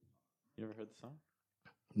You ever heard the song?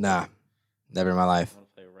 Nah, never in my life. I want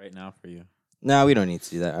to play it right now for you. No, we don't need to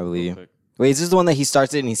do that. I believe Real you. quick. Wait, is this the one that he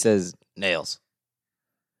starts it and he says nails?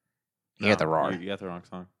 You No, got the roar. You got the wrong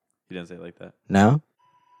song. He didn't say it like that. No?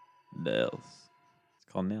 Nails.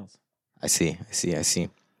 It's called Nails. I see.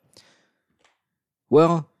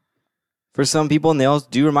 Well, for some people, nails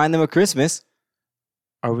do remind them of Christmas.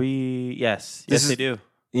 Are we? Yes. This Yes, they is- do.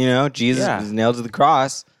 You know, Jesus Yeah. was nailed to the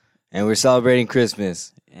cross, and we're celebrating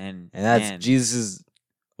Christmas. And And that's man, Jesus'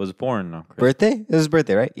 was born on Christmas. birthday? It was his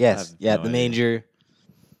birthday, right? Yes. have Yeah, no the idea. manger.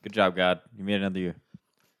 Good job, God. You made another year.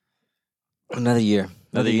 Another year.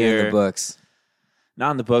 Another in year. the books.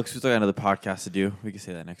 Not in the books. We still got another podcast to do. We can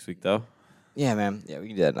say that next week, though. Yeah, man. Yeah, we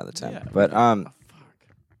can do that another time. Yeah, But Oh, fuck.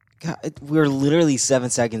 God, we're literally 7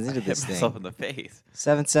 seconds I into hit this myself thing. in the face.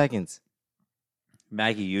 7 seconds.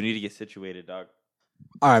 Maggie, you need to get situated, dog.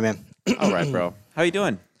 All right, man. All right, bro. How you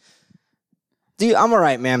doing? Dude, I'm all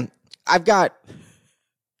right, man. I've got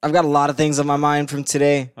a lot of things on my mind from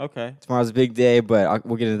today. Okay. Tomorrow's a big day, but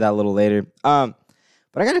we'll get into that a little later. But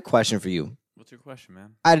I got a question for you. What's your question,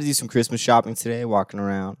 man? I had to do some Christmas shopping today, walking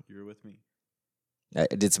around. You were with me. I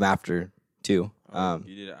did some after too. Oh,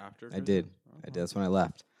 you did it after? I did. Christmas? I did. That's when I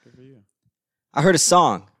left. Good for you. I heard a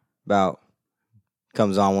song about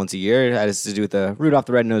comes on once a year. It has to do with the Rudolph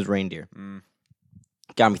the Red-Nosed Reindeer.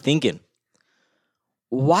 Got me thinking.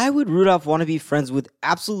 Why would Rudolph want to be friends with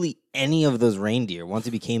absolutely any of those reindeer once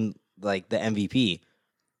he became like the MVP?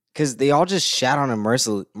 Because they all just shat on him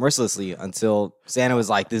mercilessly until Santa was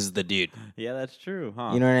like, "This is the dude." Yeah, that's true,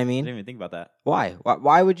 huh? You know what I I mean? didn't even think about that. Why?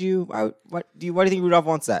 Why would you? Why do you think Rudolph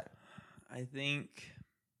wants that? I think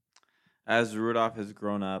as Rudolph has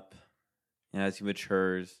grown up and as he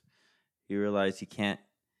matures, he realized he can't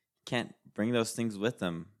bring those things with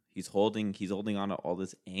him. He's holding on to all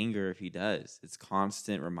this anger if he does. It's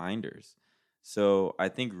constant reminders. So I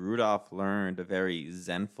think Rudolph learned a very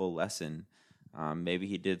zenful lesson. Maybe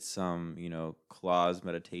he did some, Claus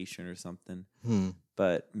meditation or something.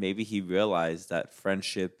 But maybe he realized that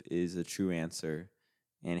friendship is a true answer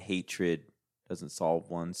and hatred doesn't solve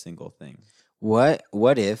one single thing. What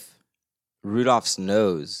if Rudolph's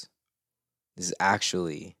nose is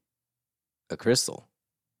actually a crystal?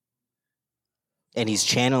 And he's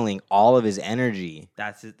channeling all of his energy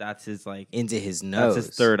That's his like into his nose. that's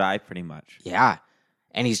his third eye pretty much. Yeah.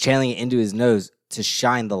 And he's channeling it into his nose to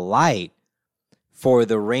shine the light for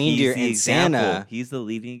the reindeer He's the and example. Santa. He's the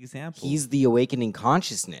leading example. He's the awakening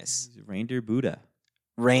consciousness. He's reindeer Buddha.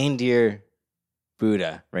 Reindeer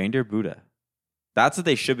Buddha. Reindeer Buddha. That's what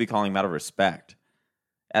they should be calling him out of respect.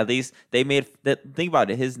 At least they made that. Think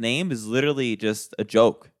about it. His name is literally just a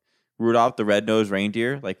joke. Rudolph the red-nosed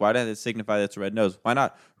reindeer. Like, why does it signify that's a red nose? Why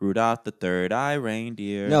not Rudolph the third eye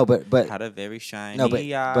reindeer? No, but had a very shiny no,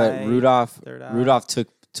 eye. but Rudolph third eye. Rudolph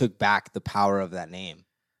took back the power of that name.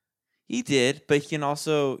 He did, but he can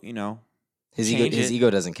also, His Change it. ego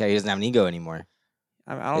doesn't care. He doesn't have an ego anymore.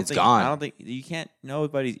 I don't It's think, gone. I don't think you can't.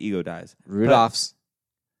 Nobody's ego dies. Rudolph's.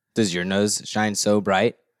 Does your nose shine so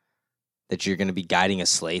bright that you're going to be guiding a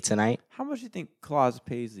sleigh tonight? How much do you think Claus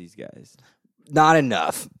pays these guys Not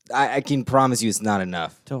enough. I can promise you it's not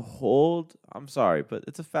enough. to hold? I'm sorry, but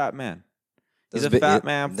it's a fat man. He's That's a bi- fat it-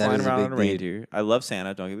 man that flying is a around big on a dude. reindeer. I love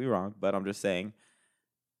Santa. Don't get me wrong, but I'm just saying,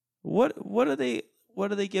 what are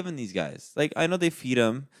they giving these guys? Like, I know they feed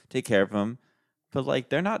them, take care of them, but like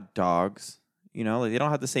they're not dogs. Like they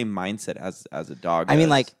don't have the same mindset as a dog. I mean, does.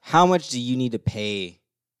 like, how much do you need to pay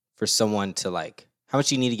for someone to, like, how much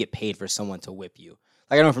do you need to get paid for someone to whip you?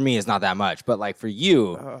 Like, I know for me it's not that much, but, like, for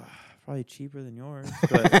you. Probably cheaper than yours.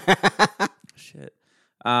 But shit.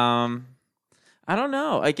 I don't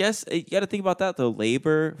know. I guess you got to think about that. The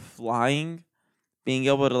labor, flying, being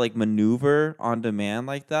able to like maneuver on demand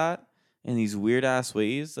like that in these weird ass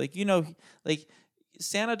ways. Like, like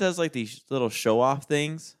Santa does like these little show off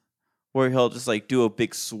things where he'll just like do a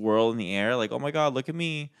big swirl in the air. Like, oh my God, look at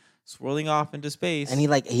me swirling off into space. And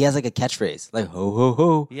he has, like, a catchphrase. Like, ho, ho,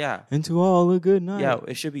 ho. yeah. Into all a good night. Yeah.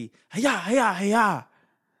 It should be, hiya, hiya, hiya.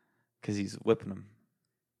 Because he's whipping them.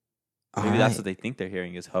 Maybe that's what they think they're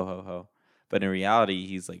hearing is ho, ho, ho. But in reality,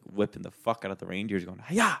 he's like whipping the fuck out of the reindeers going,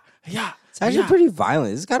 hiya, hiya. It's actually pretty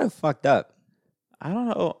violent. It's kind of fucked up. I don't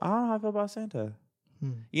know how I feel about Santa.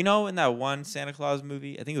 In that one Santa Claus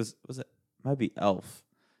movie, I think it might be Elf.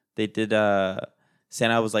 They did,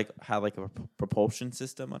 Santa was like, had like a propulsion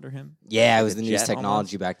system under him. Yeah, it Like was a the newest jet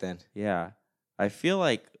technology almost. back then. Yeah. I feel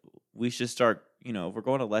like we should start, if we're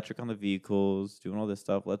going electric on the vehicles, doing all this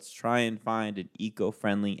stuff, let's try and find an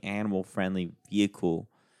eco-friendly, animal-friendly vehicle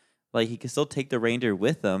Like he can still take the reindeer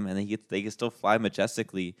with them, and they can still fly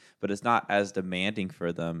majestically, but it's not as demanding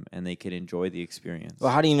for them, and they can enjoy the experience. Well,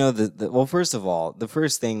 how do you know well, first of all, the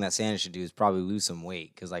first thing that Santa should do is probably lose some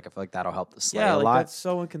weight because, like, I feel like that'll help the sleigh a lot. That's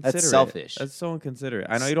so inconsiderate. That's selfish. That's so inconsiderate.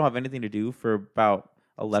 I know you don't have anything to do for about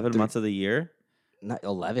 11 months of the year. Not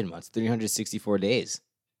 11 months, 364 days.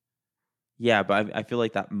 Yeah, but I feel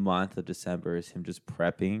like that month of December is him just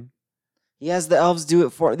prepping. He has the elves do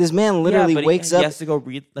it for this man. Literally wakes up. He has to go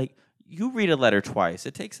read. Like, you read a letter twice.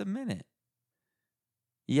 It takes a minute.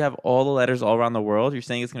 You have all the letters all around the world. You're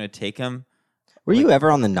saying it's going to take him. Were you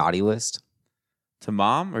ever on the naughty list? To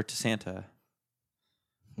mom or to Santa?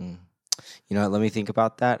 You know what? Let me think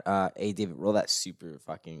about that. Hey, David, roll that super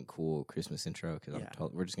fucking cool Christmas intro because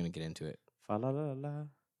we're just going to get into it. Fa la la la.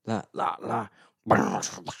 La la la. I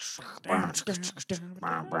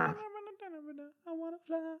wanna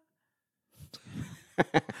fly.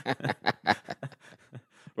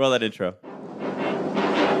 Roll that intro.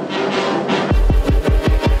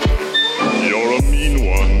 You're a mean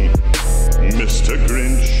one, Mr.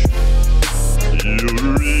 Grinch. You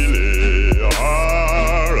really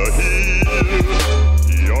are a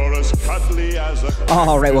heel. You're as cuddly as a...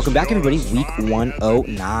 All right, welcome back, everybody. Week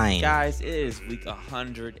 109. Guys, it is week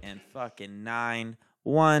 109.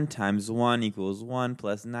 1 times 1 equals 1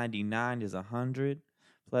 plus 99 is 100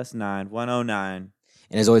 plus 9, 109.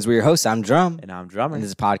 And as always, we're your hosts. I'm Drum. And I'm Drummer. And this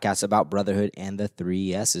is a podcast about brotherhood and the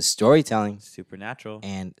 3 S's, storytelling, supernatural,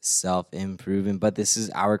 and self-improvement. But this is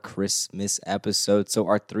our Christmas episode, so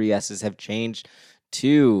our 3 S's have changed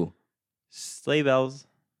to sleigh bells,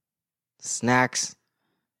 snacks,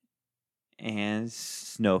 and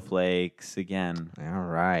snowflakes again. All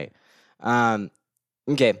right.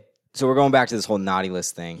 Okay, so we're going back to this whole naughty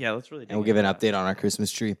list thing. Yeah, let's really. And we'll give an update on our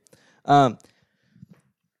Christmas tree.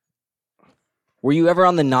 Were you ever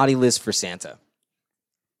on the naughty list for Santa?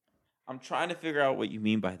 I'm trying to figure out what you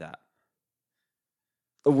mean by that.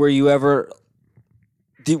 Were you ever...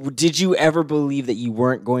 Did you ever believe that you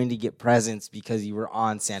weren't going to get presents because you were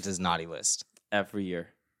on Santa's naughty list? Every year.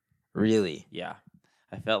 Really? Yeah.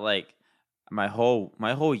 I felt like my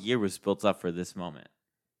whole year was built up for this moment.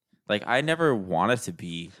 Like, I never wanted to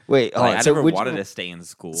be... Wait, like, I never wanted to stay in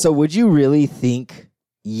school. So would you really think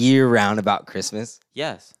year-round about Christmas?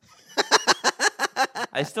 Yes.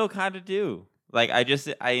 I still kind of do. Like,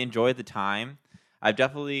 I enjoy the time. I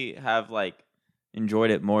definitely have, like,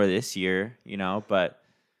 enjoyed it more this year, you know, but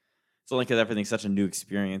it's only because everything's such a new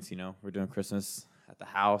experience, you know. We're doing Christmas at the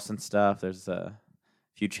house and stuff. There's a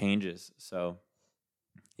few changes. So,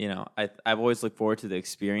 you know, I've always looked forward to the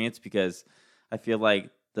experience because I feel like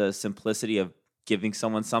the simplicity of giving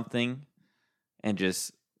someone something and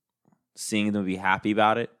just seeing them be happy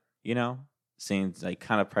about it, you know, seeing, like,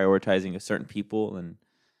 kind of prioritizing a certain people and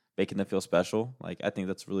making them feel special. Like, I think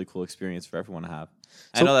that's a really cool experience for everyone to have.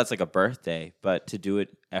 So, I know that's like a birthday, but to do it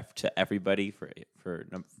to everybody for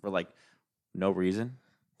like no reason,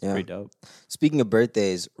 it's pretty dope. Speaking of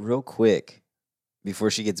birthdays, real quick,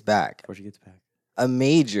 before she gets back, a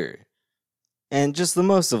major and just the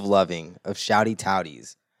most of loving of shouty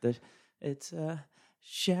touties. It's a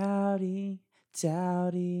shouty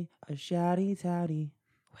touty, a shouty touty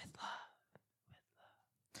with love.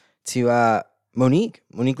 To Monique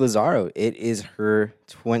Lazaro. It is her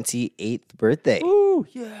 28th birthday. Ooh,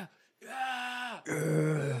 yeah.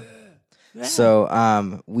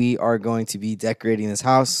 So we are going to be decorating this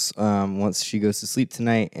house once she goes to sleep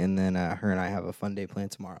tonight, and then her and I have a fun day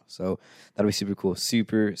planned tomorrow. So that'll be super cool.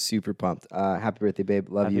 Super, super pumped. Happy birthday, babe.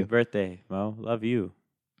 Love you. Happy birthday, Mo. Love you.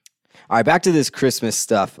 All right, back to this Christmas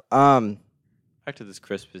stuff. Back to this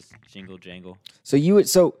Christmas jingle jangle. So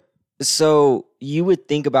you would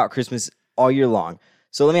think about Christmas all year long.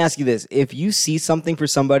 So let me ask you this. If you see something for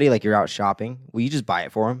somebody, like you're out shopping, will you just buy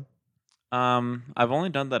it for them? I've only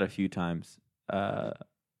done that a few times.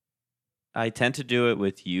 I tend to do it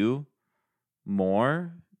with you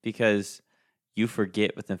more because you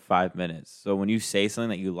forget within 5 minutes. So when you say something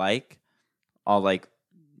that you like, I'll, like,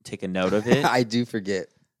 take a note of it. I do forget.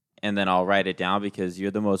 And then I'll write it down because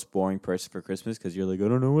you're the most boring person for Christmas because you're like, I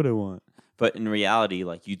don't know what I want. But in reality,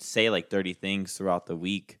 like, you'd say like 30 things throughout the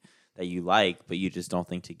week that you like, but you just don't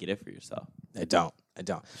think to get it for yourself. I don't.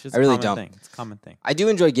 It's just I really don't. It's a common thing. I do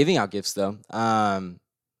enjoy giving out gifts though.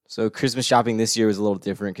 So Christmas shopping this year was a little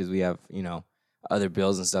different because we have, you know, other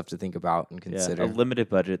bills and stuff to think about and consider. Yeah, a limited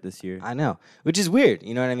budget this year. I know, which is weird.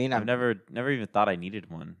 You know what I mean? I've never even thought I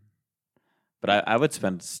needed one. But I would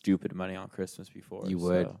spend stupid money on Christmas before. You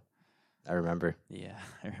would. I remember. Yeah,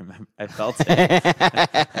 I remember. I felt it.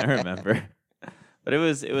 I remember. But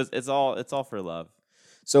it's all for love.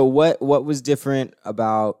 So what was different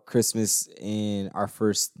about Christmas in our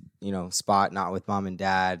first, spot, not with mom and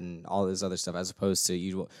dad and all this other stuff, as opposed to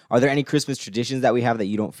usual? Are there any Christmas traditions that we have that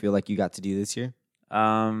you don't feel like you got to do this year?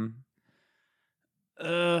 I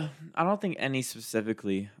don't think any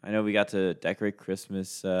specifically. I know we got to decorate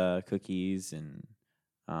Christmas cookies, and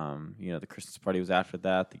the Christmas party was after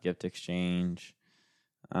that. The gift exchange.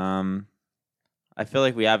 I feel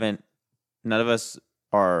like none of us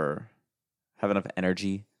have enough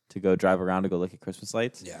energy to go drive around to go look at Christmas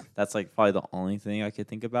lights. Yeah. That's like probably the only thing I could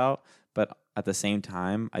think about. But at the same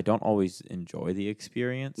time, I don't always enjoy the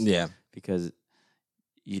experience. Yeah. Because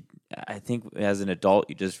I think as an adult,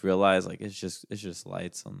 you just realize like it's just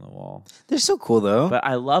lights on the wall. They're so cool though. But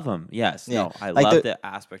I love them. Yes. Yeah. No, I Like love the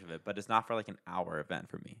aspect of it. But it's not for like an hour event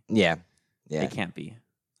for me. Yeah. Yeah. It can't be.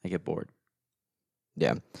 I get bored.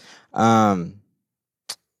 Yeah.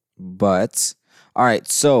 But all right,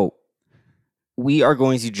 so we are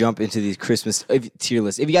going to jump into these Christmas tier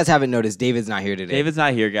lists. If you guys haven't noticed, David's not here today. David's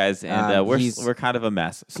not here, guys, and we're kind of a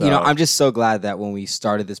mess. So. I'm just so glad that when we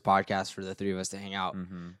started this podcast for the three of us to hang out,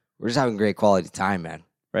 we're just having great quality time, man.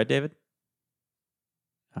 Right, David?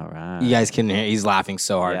 All right. You guys can hear he's laughing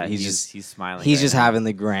so hard. Yeah, he's smiling. He's just having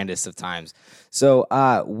the grandest of times.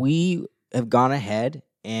 So we have gone ahead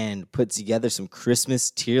and put together some Christmas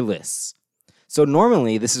tier lists. So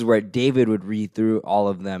normally this is where David would read through all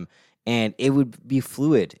of them, and it would be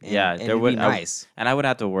fluid. And, yeah, and it would be nice. And I wouldn't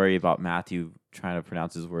have to worry about Matthew trying to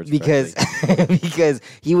pronounce his words because correctly. because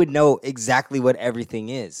he would know exactly what everything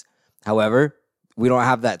is. However, we don't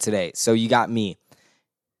have that today. So you got me.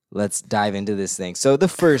 Let's dive into this thing. So the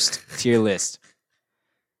first tier list.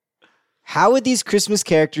 How would these Christmas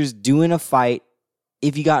characters do in a fight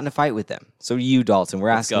if you got in a fight with them? So you, Dalton, we're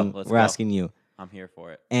asking you. I'm here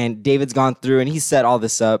for it. And David's gone through and he set all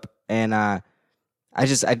this up. And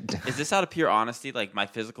is this out of pure honesty, like my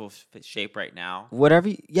physical shape right now? Whatever.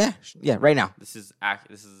 Yeah, right now. This is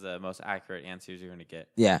the most accurate answers you're gonna get.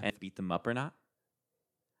 Yeah. And beat them up or not?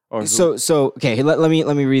 Or so okay. Let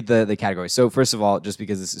me read the category. So first of all, just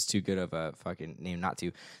because this is too good of a fucking name not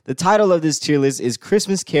to, the title of this tier list is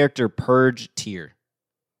Christmas Character Purge Tier.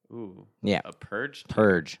 Ooh. Yeah. A purge?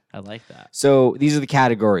 Purge. I like that. So these are the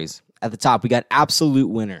categories. At the top, we got absolute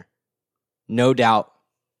winner. No doubt.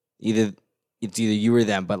 It's either you or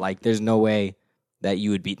them, but like there's no way that you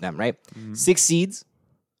would beat them, right? Mm-hmm. Succeeds,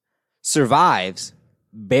 survives,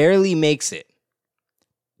 barely makes it,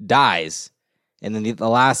 dies, and then the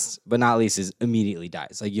last but not least is immediately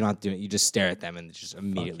dies. Like you don't have to do it. You just stare at them and just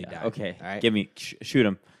immediately die. Okay. All right. Give me shoot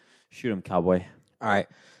him. Shoot him, cowboy. All right.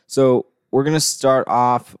 So we're gonna start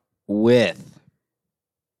off with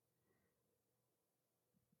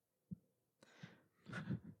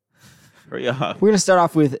Hurry up. We're going to start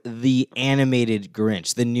off with the animated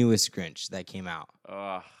Grinch, the newest Grinch that came out.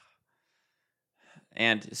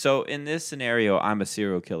 And so in this scenario, I'm a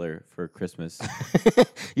serial killer for Christmas.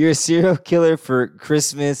 You're a serial killer for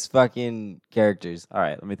Christmas fucking characters. All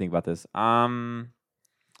right, let me think about this. The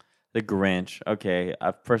Grinch. Okay,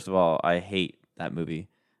 first of all, I hate that movie.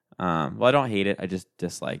 Well, I don't hate it. I just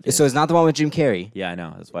dislike it. So it's not the one with Jim Carrey. Yeah, I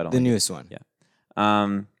know. That's why I don't. The newest one. Yeah.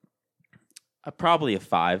 Probably a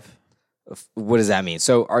 5. What does that mean?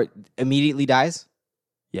 So immediately dies?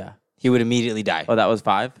 Yeah. He would immediately die. Oh, that was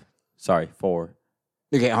 5? Sorry, 4.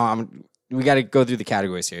 Okay, hold on. We got to go through the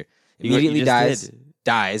categories here. Immediately you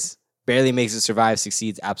dies, barely makes it, survive,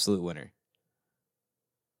 succeeds, absolute winner.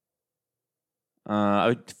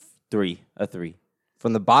 3. A 3.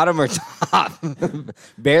 From the bottom or top?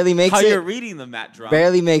 Barely makes it. How you're reading them, Matt Drum.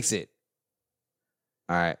 Barely makes it.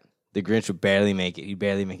 All right. The Grinch would barely make it. He'd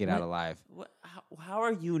barely make it out alive. How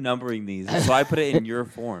are you numbering these? So I put it in your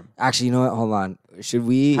form. Actually, you know what? Hold on. Should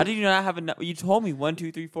we? How did you not have a? You told me 1,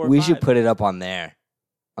 2, 3, 4. We 5. should put it up on there,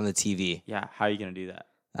 on the TV. Yeah. How are you gonna do that?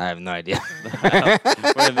 I have no idea. We're in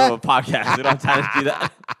the middle of a podcast. We don't have time to do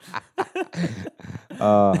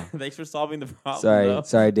that. Thanks for solving the problem.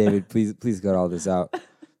 Sorry, David. Please cut all this out.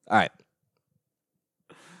 All right.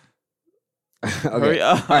 Okay. Hurry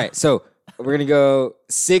up. All right. So we're gonna go.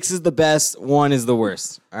 6 is the best. 1 is the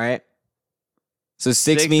worst. All right. So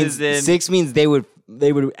 6 means they would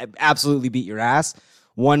absolutely beat your ass.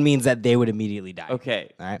 1 means that they would immediately die.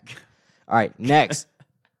 Okay. All right. Next,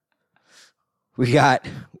 we got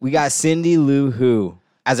Cindy Lou Who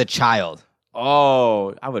as a child.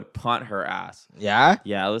 Oh, I would punt her ass. Yeah.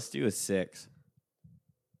 Yeah. Let's do a 6.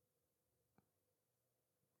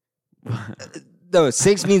 No,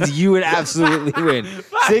 6 means you would absolutely win.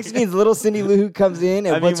 6 means little Cindy Lou Who comes in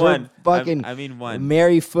and puts her fucking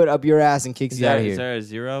Mary foot up your ass and kicks you out of here. Is there a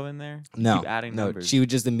 0 in there? No. Keep adding no, numbers. she would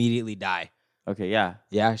just immediately die. Okay, yeah.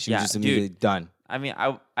 Yeah, she was just immediately done. I mean,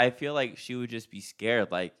 I feel like she would just be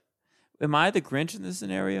scared. Like, am I the Grinch in this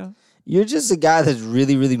scenario? You're just a guy that's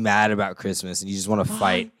really, really mad about Christmas, and you just want to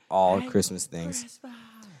fight all Christmas things. Christmas.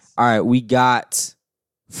 All right, we got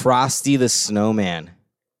Frosty the Snowman.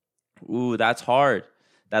 Ooh, that's hard.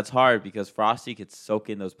 That's hard because Frosty could soak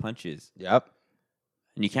in those punches. Yep.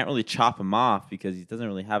 And you can't really chop him off because he doesn't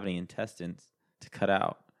really have any intestines to cut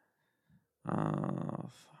out.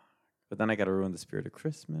 But then I got to ruin the spirit of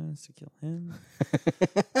Christmas to kill him.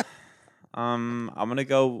 I'm gonna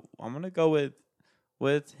go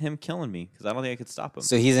with him killing me because I don't think I could stop him.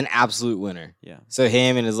 So he's an absolute winner. Yeah. So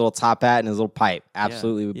him and his little top hat and his little pipe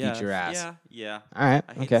absolutely would beat your ass. Yeah. All right.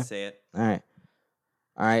 I hate Okay. to say it. All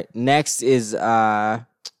right. Next is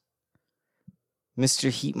Mr.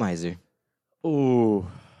 Heat Miser. Ooh.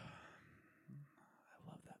 I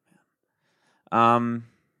love that man.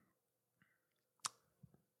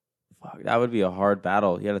 Fuck, that would be a hard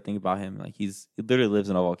battle. You got to think about him. Like he literally lives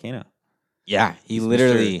in a volcano. Yeah, he He's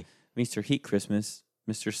literally. Mr. Heat Christmas,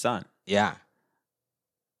 Mr. Sun. Yeah.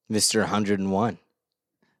 Mr. 101.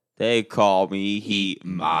 They call me Heat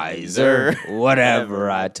Miser. Whatever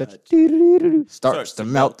I touch starts to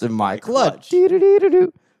melt in my clutch.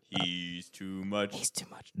 He's too much. He's too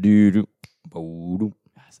much.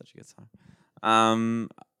 Such a good song.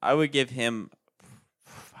 I would give him.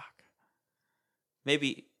 Fuck.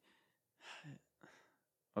 Maybe.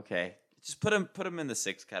 Okay, just put him in the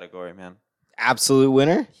 6th category, man. Absolute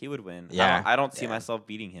winner? He would win. Yeah. I don't see myself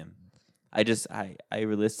beating him. I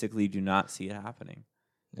realistically do not see it happening.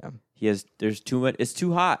 Yeah. There's too much. It's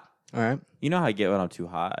too hot. All right. You know how I get when I'm too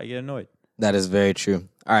hot. I get annoyed. That is very true.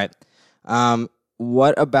 All right.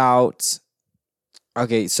 What about?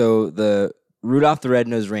 Okay, so the Rudolph the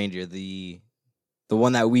Red-Nosed Reindeer, the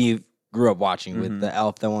one that we grew up watching with the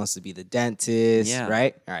elf that wants to be the dentist,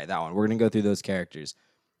 right? All right, that one. We're gonna go through those characters.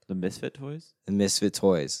 The Misfit Toys. The Misfit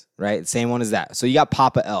Toys, right? Same one as that. So you got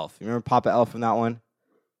Papa Elf. You remember Papa Elf from that one?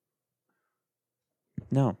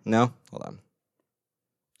 No. No? Hold on.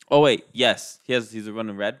 Oh wait, yes. He's the one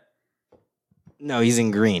in red. No, he's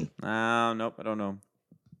in green. Nope. I don't know.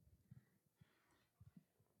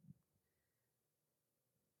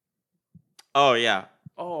 Oh yeah.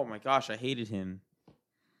 Oh my gosh, I hated him.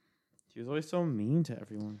 He was always so mean to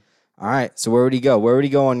everyone. All right. So where would he go? Where would he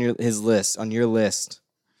go on his list? On your list?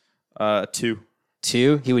 2.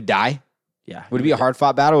 2? He would die? Yeah. Would it be a hard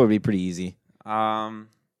fought battle or would it be pretty easy?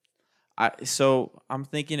 So I'm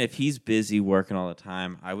thinking if he's busy working all the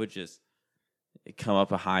time, I would just come up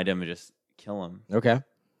behind him and just kill him. Okay.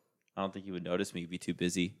 I don't think he would notice me. He'd be too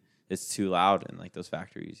busy. It's too loud in like those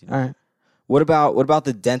factories. You know? All right. What about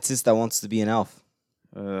the dentist that wants to be an elf?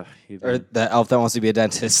 Or the elf that wants to be a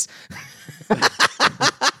dentist?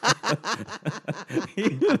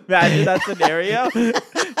 Imagine that scenario.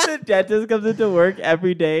 The dentist comes into work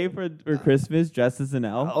every day for Christmas dressed as an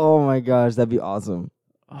elf. Oh my gosh, that'd be awesome.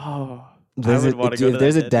 Oh, If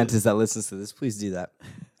there's a dentist that listens to this, please do that.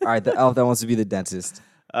 All right, the elf that wants to be the dentist.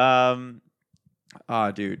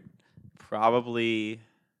 Dude, probably.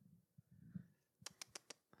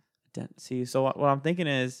 See, so what I'm thinking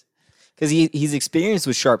is, because he's experienced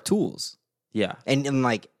with sharp tools, yeah, and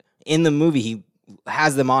like in the movie, he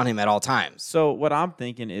has them on him at all times. So what I'm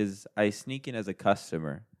thinking is, I sneak in as a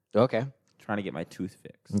customer, Okay. trying to get my tooth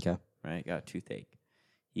fixed. Okay. Right, got a toothache.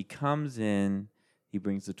 He comes in, he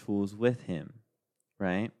brings the tools with him,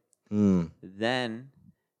 right? Then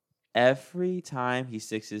every time he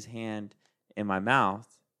sticks his hand in my mouth,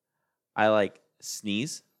 I like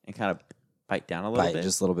sneeze and kind of bite down a little bit.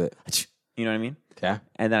 Just a little bit. You know what I mean? Okay.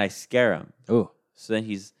 And then I scare him. Oh. So then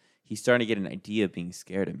he's starting to get an idea of being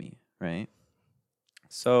scared of me, right?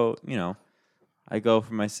 So, I go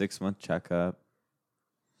for my 6-month checkup,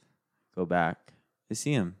 go back, I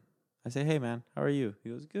see him. I say, hey, man, how are you? He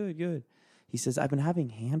goes, good, good. He says, I've been having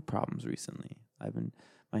hand problems recently.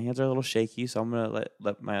 My hands are a little shaky, so I'm going to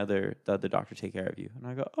let the other doctor take care of you. And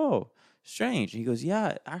I go, oh, strange. And he goes,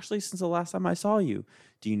 yeah, actually, since the last time I saw you,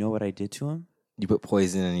 do you know what I did to him? You put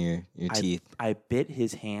poison in your teeth. I bit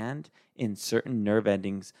his hand in certain nerve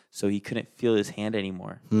endings so he couldn't feel his hand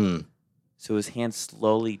anymore. So his hand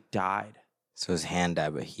slowly died. So his hand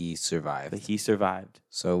died, but he survived.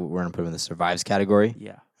 So we're going to put him in the survives category?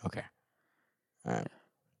 Yeah. Okay. All right.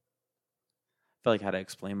 I felt like I had to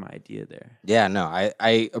explain my idea there. Yeah, no,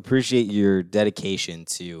 I appreciate your dedication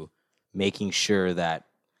to making sure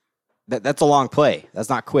that's a long play. That's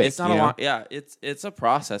not quick. It's not a long. Yeah, it's a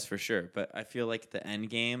process for sure. But I feel like the end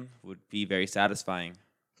game would be very satisfying.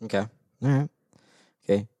 Okay. All right.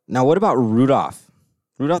 Okay. Now, what about Rudolph?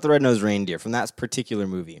 Rudolph the Red-Nosed Reindeer from that particular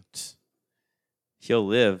movie. He'll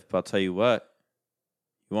live, but I'll tell you what,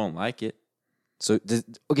 you won't like it. So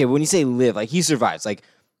okay, when you say live, like he survives,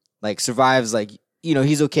 like survives, like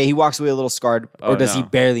he's okay. He walks away a little scarred, or Oh, does he no.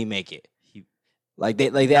 barely make it? He They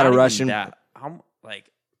had not a even Russian. that.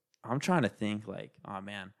 I'm trying to think like, oh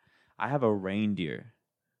man, I have a reindeer.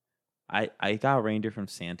 I got a reindeer from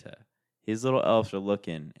Santa. His little elves are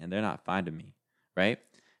looking and they're not finding me, right?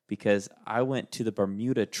 Because I went to the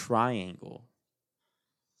Bermuda Triangle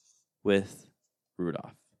with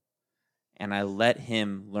Rudolph. And I let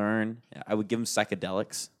him learn. I would give him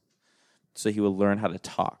psychedelics so he would learn how to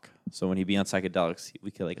talk. So when he'd be on psychedelics,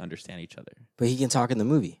 we could like understand each other. But he can talk in the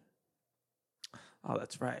movie. Oh,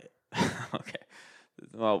 that's right. Okay.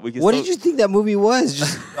 Well, we can What still- did you think that movie was?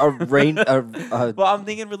 Just a rain. Well, I'm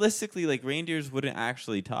thinking realistically, like reindeers wouldn't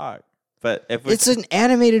actually talk. But if It's an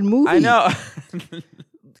animated movie. I know.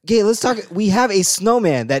 Okay, let's talk. We have a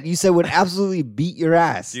snowman that you said would absolutely beat your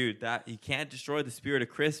ass. Dude, that you can't destroy the spirit of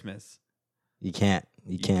Christmas. You can't.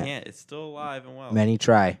 You can't. It's still alive and well. Many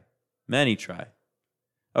try. Many try.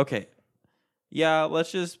 Okay. Yeah,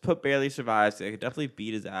 let's just put barely survives. I could definitely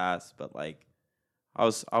beat his ass, but like I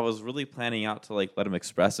was really planning out to like let him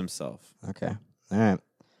express himself. Okay. All right.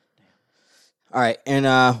 All right. And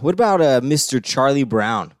what about Mr. Charlie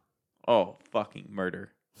Brown? Oh, fucking murder.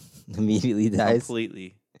 Immediately dies.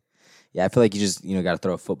 Completely. Yeah, I feel like you just got to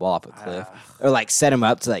throw a football off a cliff, Ah. or like set him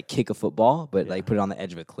up to like kick a football, but Yeah. like put it on the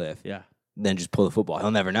edge of a cliff. Yeah. Then just pull the football.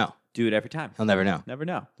 He'll never know. Do it every time. He'll never know. Never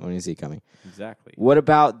know. When you see it coming. Exactly. What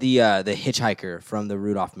about the hitchhiker from the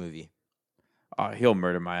Rudolph movie? Oh, he'll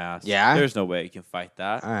murder my ass. Yeah? There's no way he can fight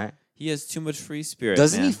that. All right. He has too much free spirit.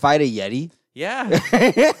 Doesn't man. he fight a Yeti? Yeah.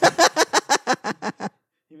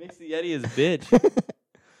 He makes the Yeti his bitch.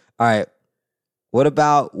 All right. What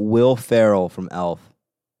about Will Ferrell from Elf?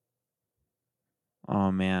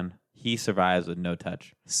 Oh man. He survives with no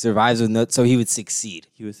touch. Survives with no, so he would succeed.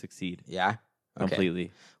 He would succeed Yeah. Okay.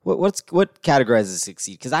 completely. What categorizes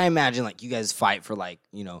succeed? Because I imagine like you guys fight for like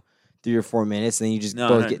 3 or 4 minutes, and then you just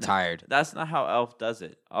both get tired. That's not how Elf does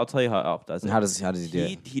it. I'll tell you how Elf does it. And how does he do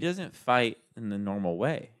it? He doesn't fight in the normal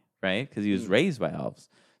way, right? Because he was raised by elves.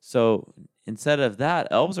 So instead of that,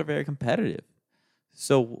 elves are very competitive.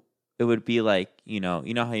 So it would be like you know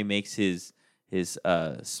how he makes his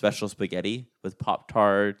special spaghetti with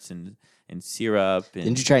Pop-Tarts and syrup. And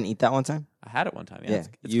Didn't you try and eat that one time? I had it one time. Yeah, Yeah.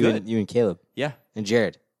 it's you good. and Caleb Yeah, and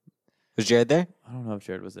Jared. Was Jared there? I don't know if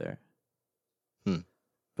Jared was there. Hmm.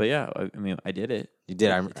 But yeah, I mean, I did it. You did.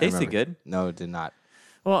 It tasted remember. good. No, it did not.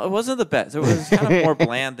 Well, it wasn't the best. It was kind of more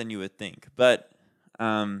bland than you would think. But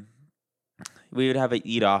we would have a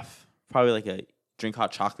eat off, probably like a drink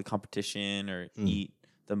hot chocolate competition, or eat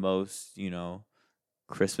the most,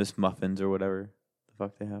 Christmas muffins or whatever the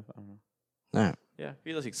fuck they have. I don't know. All right. Yeah,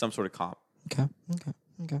 be like some sort of comp. Okay.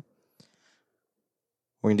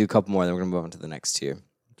 We're gonna do a couple more, then we're gonna move on to the next tier.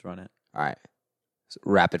 Let's run it. All right. So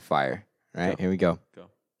rapid fire. All right. Go. Here we go. Go.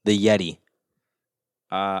 The Yeti.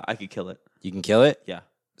 I could kill it. You can kill it, Yeah.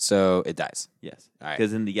 so it dies. Yes. All right.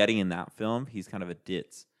 Because in the Yeti in that film, he's kind of a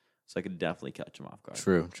ditz, so I could definitely catch him off guard.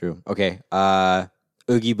 True. Okay.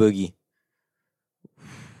 Oogie Boogie.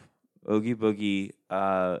 Oogie Boogie.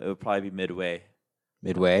 It would probably be midway.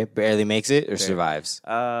 Midway. Barely makes it or Okay. survives?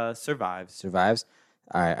 Survives. Survives.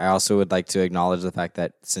 All right. I also would like to acknowledge the fact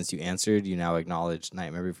that since you answered, you now acknowledge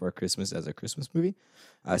Nightmare Before Christmas as a Christmas movie,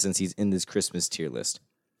 since he's in this Christmas tier list.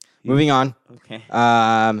 Moving on. Okay.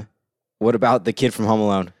 What about the kid from Home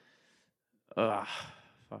Alone? Ugh.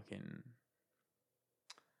 Fucking.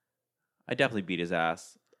 I definitely beat his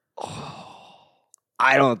ass.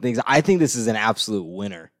 I don't think so. I think this is an absolute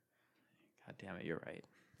winner. God damn it, you're right.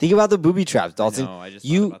 Think about the booby traps, Dalton. know, I just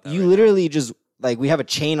thought you about that you right literally just like we have a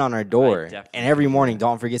chain on our door, definitely and every do morning that.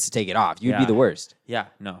 Dalton forgets to take it off. You'd be Yeah. the worst. Yeah.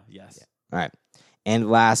 No. Yes. All right. And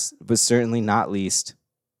last but certainly not least,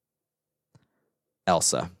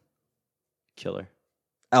 Elsa. Killer.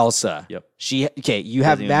 Elsa. Yep. You have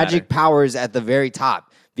Doesn't even magic matter. powers at the very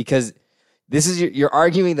top because this is you're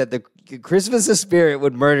arguing that the Christmas spirit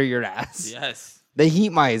would murder your ass. Yes. The heat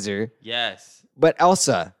miser, Yes. but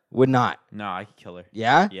Elsa would not. No, I could kill her.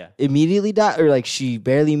 Yeah? Yeah. Immediately die or like she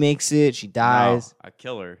barely makes it, she dies. No, I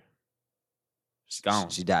kill her. She's gone.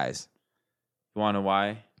 She dies. You want to know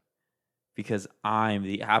why? Because I'm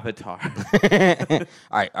the avatar. all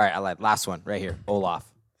right, I lied. Last one right here. Olaf.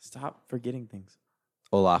 Stop forgetting things.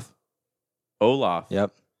 Olaf. Olaf.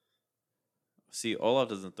 Yep. See, Olaf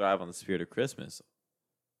doesn't thrive on the spirit of Christmas.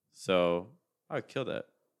 So I'd kill that.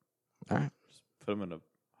 All right. Just put him in a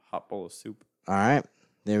hot bowl of soup. All right.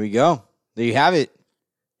 There we go. There you have it.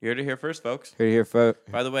 You heard it here first, folks. Heard it here, folks.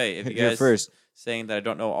 By the way, if you Here guys first. saying that I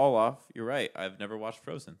don't know Olaf, you're right. I've never watched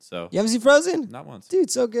Frozen, so You haven't seen Frozen? not once. Dude,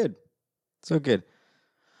 so good. So good.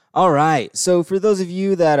 All right. So for those of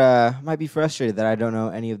you that might be frustrated that I don't know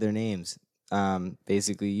any of their names,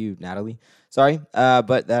 basically you, Natalie. Sorry,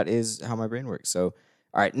 but that is how my brain works. So,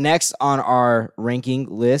 all right. Next on our ranking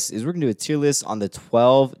list is we're gonna do a tier list on the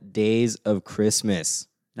 12 days of Christmas.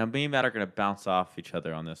 Now, me and Matt are going to bounce off each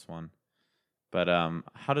other on this one. But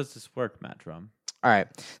how does this work, Matt Drum? All right.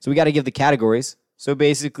 So we got to give the categories. So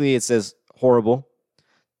basically, it says horrible.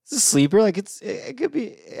 It's a sleeper. Like it could be.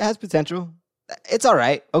 It has potential. It's all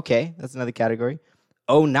right. Okay, that's another category.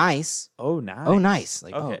 Oh, nice. Oh, nice. Oh, nice.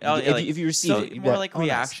 Like Okay. oh, yeah, if you receive so it, you'd be more like oh, nice.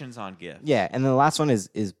 reactions on GIF. Yeah, and then the last one is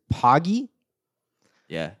Poggy.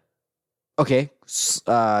 Yeah. Okay.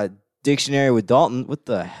 Dictionary with Dalton. What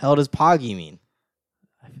the hell does Poggy mean?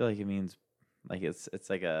 I feel like it means like it's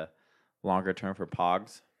like a longer term for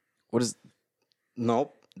pogs. What is?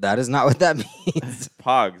 Nope, that is not what that means.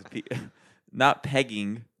 Pogs, not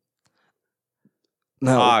pegging.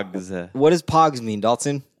 No. Pogs. What does Pogs mean,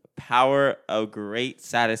 Dalton? Power of great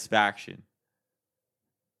satisfaction.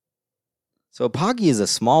 So Poggy is a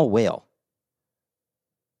small whale.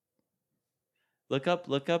 Look up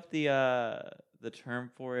the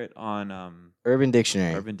term for it on Urban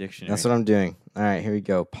Dictionary. Urban Dictionary. That's what I'm doing. All right, here we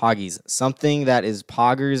go. Poggies. Something that is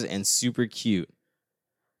poggers and super cute.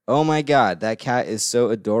 Oh my God, that cat is so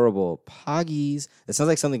adorable. Poggies. That sounds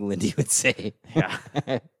like something Lindy would say. Yeah.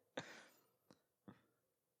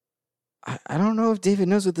 I don't know if David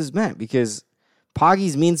knows what this meant because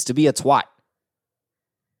Poggies means to be a twat.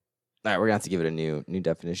 All right, we're going to have to give it a new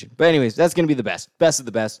definition. But anyways, that's going to be the best. Best of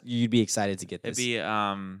the best. You'd be excited to get this. It'd be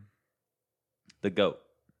the goat.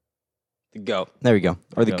 The goat. There we go.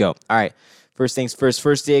 Or the goat. All right. First things first.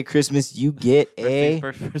 First day of Christmas, you get First day of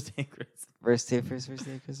Christmas. First day of Christmas?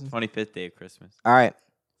 25th day of Christmas. All right.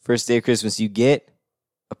 First day of Christmas, you get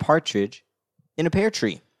a partridge in a pear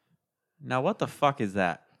tree. Now, what the fuck is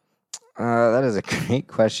that? That is a great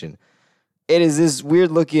question. It is this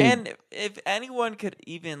weird looking. And if anyone could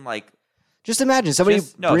even just imagine somebody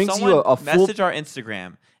brings you a full message our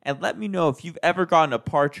Instagram and let me know if you've ever gotten a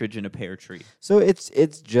partridge in a pear tree. So it's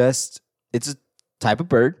a type of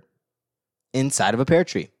bird inside of a pear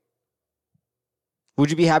tree.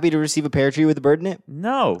 Would you be happy to receive a pear tree with a bird in it?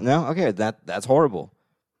 No. No? Okay, that's horrible.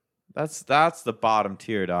 That's the bottom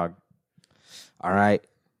tier, dog. All right.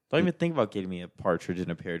 Don't even think about getting me a partridge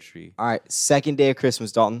in a pear tree. All right. Second day of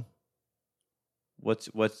Christmas, Dalton. What's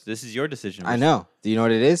this is your decision. I know. Do you know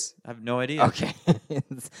what it is? I have no idea. Okay.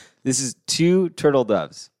 This is 2 turtle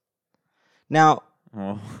doves. Now,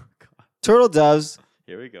 Oh God. turtle doves,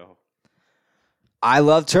 Here we go. I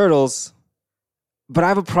love turtles, but I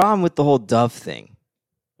have a problem with the whole dove thing.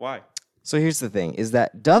 Why? So here's the thing, is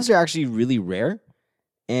that doves are actually really rare,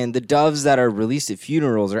 and the doves that are released at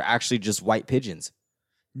funerals are actually just white pigeons.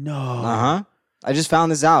 No. Uh-huh. I just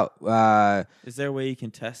found this out. Is there a way you can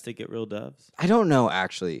test to get real doves? I don't know,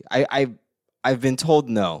 actually. I've been told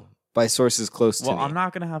no by sources close to me. Well, I'm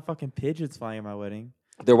not gonna have fucking pigeons flying at my wedding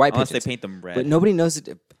They're white unless pigeons. they paint them red. But nobody knows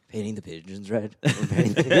it. Painting the pigeons red.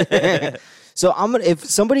 So if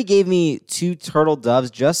somebody gave me 2 turtle doves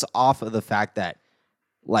just off of the fact that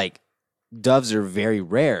doves are very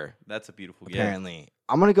rare, That's a beautiful gift. apparently,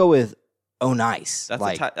 I'm gonna go with oh nice. That's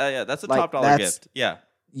that's a like, top dollar that's- gift. Yeah.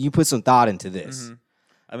 You put some thought into this. Mhm.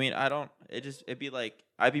 I mean, it'd be like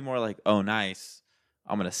I'd be more like, oh nice,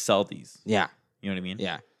 I'm gonna sell these. Yeah. You know what I mean?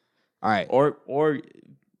 Yeah. All right. Or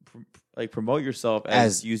promote yourself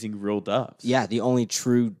as using real doves. Yeah, the only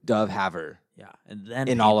true dove haver. Yeah. And then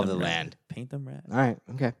In paint all of them the red. land. Paint them red. All right.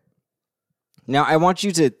 Okay. Now I want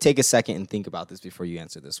you to take a second and think about this before you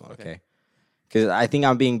answer this one, okay? Because I think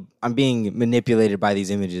I'm being manipulated by these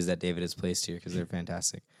images that David has placed here because they're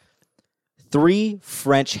fantastic. 3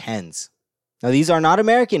 French hens. Now these are not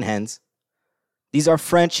American hens. These are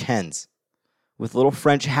French hens with little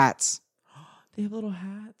French hats. They have little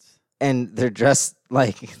hats. And they're dressed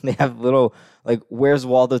they have little Where's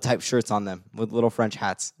Waldo type shirts on them with little French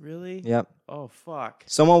hats. Really? Yep. Oh fuck.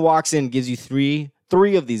 Someone walks in, gives you three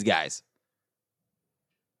of these guys.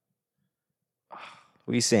 What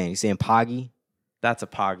are you saying? You saying Poggy? That's a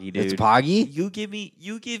poggy, dude. It's Poggy? You give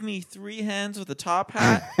me 3 hens with a top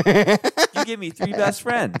hat. You give me 3 best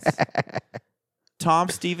friends. Tom,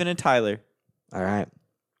 Steven, and Tyler. All right.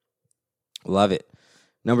 Love it.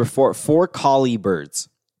 Number 4 collie birds.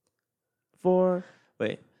 4.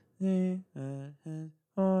 Wait.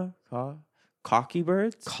 Cocky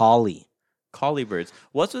birds? Collie. Collie birds.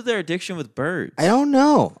 What's with their addiction with birds? I don't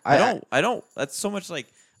know. I don't. That's so much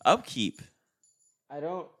upkeep. I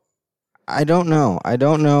don't know. I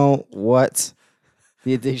don't know what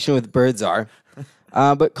the addiction with birds are.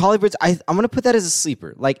 But collie birds, I'm gonna put that as a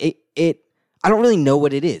sleeper. I don't really know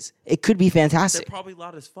what it is. It could be They're fantastic. probably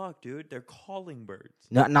loud as fuck, dude. They're calling birds.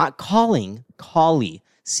 Not calling, collie.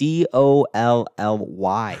 Colly.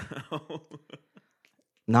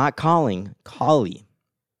 Not calling, collie.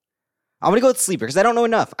 I'm going to go with sleeper because I don't know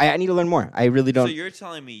enough. I need to learn more. I really don't. So you're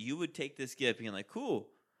telling me you would take this gift being like, cool.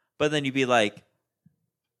 But then you'd be like,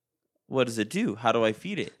 what does it do? How do I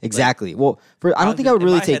feed it? Exactly. Well, I don't think I would in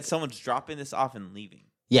really my take. head, someone's dropping this off and leaving.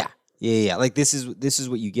 Yeah. Like this is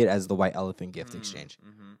what you get as the white elephant gift exchange.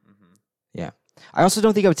 Yeah. I also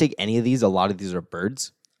don't think I would take any of these. A lot of these are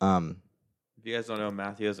birds. If you guys don't know,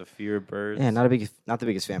 Matthew has a fear of birds. Yeah, not the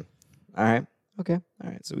biggest fan. All right. Okay. All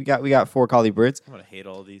right. So we got 4 collie birds. I'm gonna hate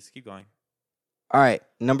all of these. Keep going. All right,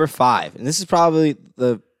 number 5, and this is probably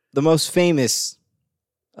the most famous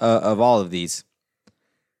of all of these.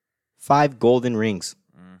 5 golden rings.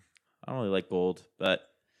 I don't really like gold, but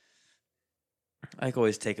I can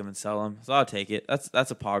always take them and sell them, so I'll take it.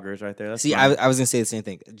 That's a poggers right there. That's See, fine. I was gonna say the same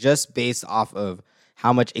thing, just based off of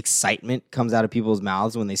how much excitement comes out of people's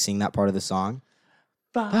mouths when they sing that part of the song.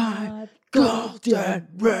 5 golden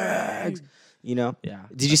rings. You know? Yeah.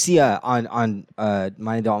 Did you see on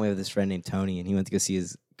My Adult Me with this friend named Tony, and he went to go see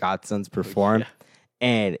his godsons perform,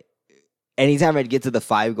 and anytime I'd get to the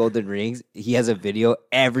 5 golden rings, he has a video.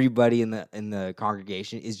 Everybody in the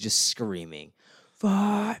congregation is just screaming,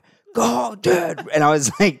 5 golden, and I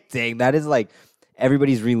was like, dang, that is like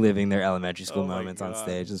everybody's reliving their elementary school moments on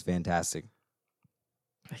stage. It's fantastic.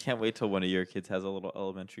 I can't wait till one of your kids has a little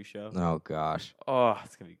elementary show. Oh gosh. Oh,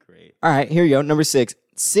 it's gonna be great. All right, here we go. Number 6.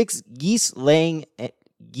 6 geese laying.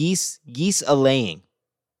 Geese a laying.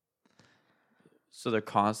 So they're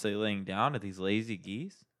constantly laying down. Are these lazy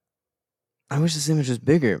geese? I wish this image was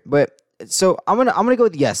bigger, but so I'm gonna go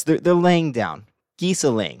with yes. They're laying down. Geese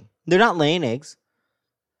a laying. They're not laying eggs.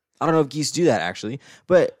 I don't know if geese do that actually,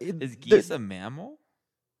 but Is geese a mammal?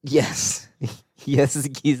 yes, yes,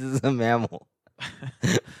 geese is a mammal.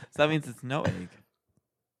 So that means it's no egg.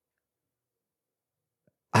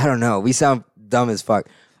 I don't know. We sound dumb as fuck.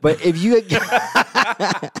 But if you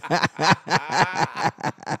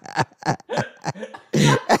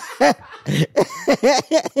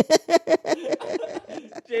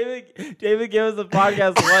David gave us a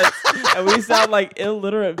podcast once, and we sound like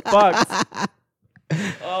illiterate fucks.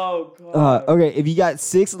 Oh god. okay, if you got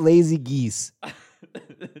 6 lazy geese,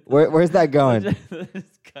 where's that going?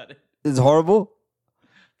 Just cut it. It's horrible.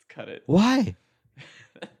 Let's cut it. Why?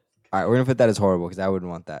 All right, we're gonna put that as horrible because I wouldn't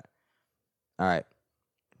want that. All right,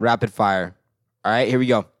 rapid fire. All right, here we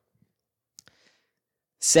go.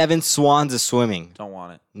 7 swans a swimming. Don't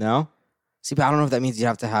want it. No. See, but I don't know if that means you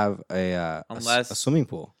have to have a swimming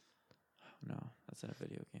pool. No, that's in a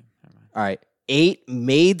video game. Never mind. All right, 8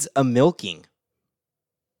 maids a milking.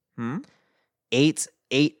 8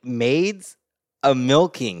 maids a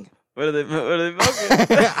milking. What are they milking?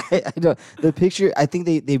 I don't. The picture. I think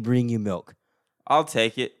they bring you milk. I'll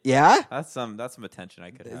take it. Yeah. That's some attention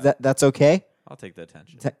I could have. That's okay. I'll take the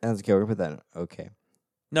attention. That's okay. We're gonna put that in. Okay.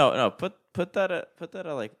 No. Put that at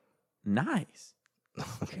like nice.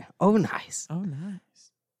 Okay. Oh, nice. Oh,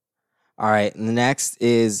 nice. All right. And the next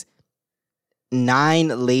is 9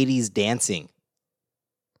 ladies dancing.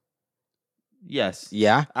 Yes.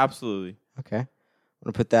 Yeah. Absolutely. Okay. I'm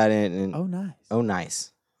gonna put that in. Oh, nice. Oh,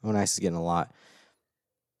 nice. Oh, nice is getting a lot.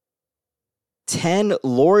 10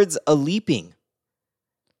 lords a leaping.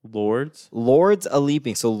 Lords. Lords a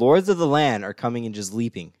leaping. So lords of the land are coming and just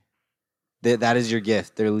leaping. That is your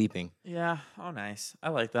gift. They're leaping. Yeah. Oh, nice. I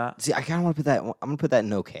like that. See, I kind of want to put that. I'm gonna put that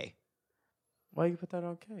in okay. Why you put that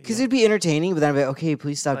okay? Because it'd be entertaining, but then I'd be like, okay,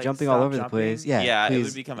 please stop Like, jumping stop all over the jumping? place. Yeah. Yeah. It please.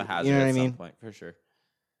 would become a hazard. You know what at I mean? Some point, for sure.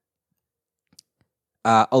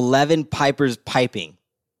 11 pipers piping.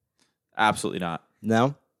 Absolutely not.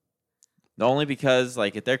 No. Only because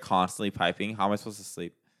like if they're constantly piping, how am I supposed to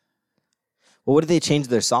sleep? Well, what if they change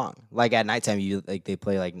their song? Like at nighttime, they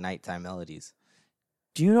play like nighttime melodies.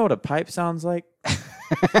 Do you know what a pipe sounds like?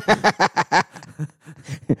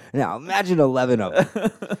 Now imagine 11 of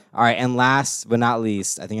them. All right, and last but not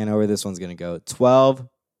least, I think I know where this one's gonna go. 12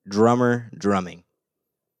 drummer drumming.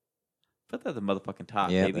 Put that at the motherfucking top,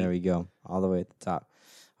 Yeah, baby. there we go, all the way at the top.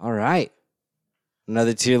 All right,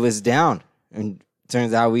 another tier list down, and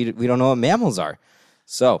turns out we don't know what mammals are.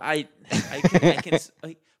 So I can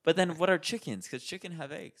but then what are chickens? Because chicken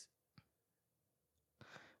have eggs.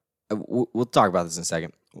 we'll talk about this in a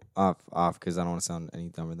second. Off, because I don't want to sound any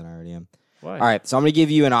dumber than I already am. Why? All right, so I'm gonna give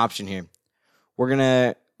you an option here.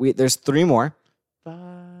 There's 3 more. 5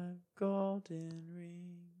 golden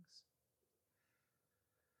rings.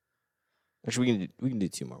 Actually, we can do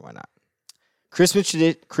 2 more. Why not?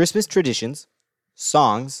 Christmas traditions,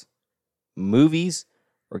 songs, movies,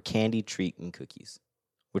 or candy, treat, and cookies?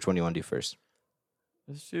 Which one do you want to do first?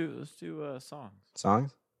 Let's do songs.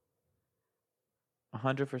 Songs?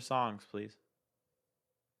 100 for songs, please.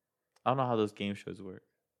 I don't know how those game shows work.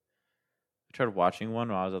 I tried watching one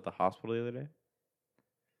while I was at the hospital the other day.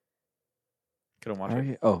 Couldn't watch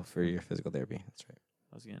it. Oh, for your physical therapy. That's right.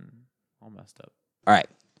 I was getting all messed up. All right.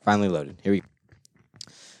 Finally loaded. Here we go.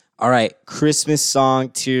 All right. Christmas song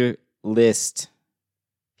tier list.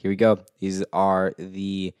 Here we go. These are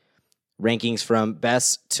the rankings from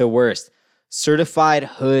best to worst. Certified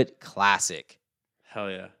Hood Classic. Hell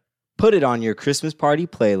yeah. Put it on your Christmas party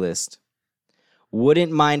playlist.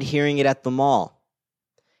 Wouldn't mind hearing it at the mall.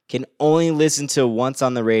 Can only listen to once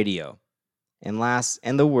on the radio. And last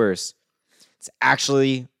and the worst, it's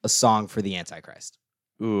actually a song for the Antichrist.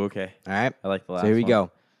 Ooh, okay. All right? I like the last So here we one.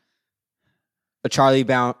 go. A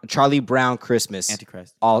Charlie Brown Christmas.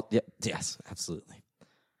 Antichrist. Yes, absolutely.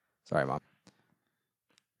 Sorry, Mom.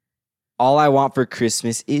 All I want for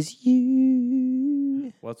Christmas is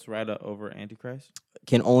you. What's right over Antichrist?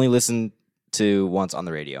 Can only listen to once on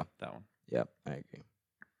the radio. That one. Yep, I agree.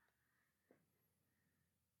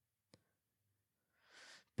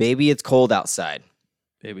 Baby, It's Cold Outside.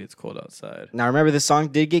 Baby, It's Cold Outside. Now, remember, this song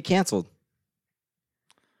did get canceled.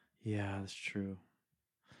 Yeah, that's true.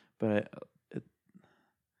 But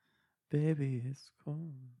baby, it's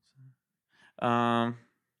cold. I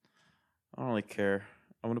don't really care.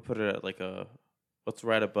 I'm gonna put it at like what's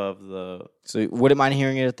right above the. So, wouldn't mind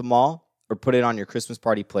hearing it at the mall or put it on your Christmas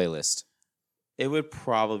party playlist? It would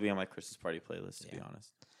probably be on my Christmas party playlist, to be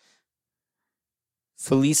honest.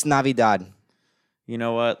 Feliz Navidad. You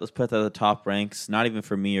know what? Let's put that at the top ranks. Not even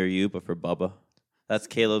for me or you, but for Bubba. That's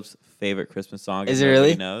Caleb's favorite Christmas song. Is it Nobody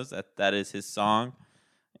really? knows that is his song,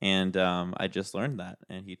 and I just learned that,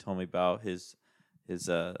 and he told me about his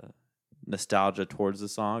nostalgia towards the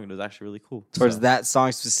song, and it was actually really cool. Towards that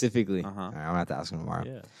song specifically. Uh-huh. All right, I'm going to have to ask him tomorrow.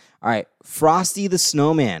 Yeah, All right, Frosty the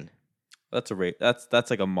Snowman. that's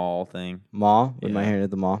like a mall thing. Mall? Wouldn't mind Yeah. hearing it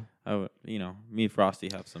at the mall? Me and Frosty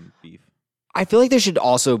have some beef. I feel like there should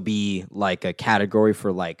also be like a category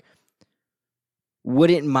for like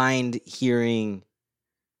wouldn't mind hearing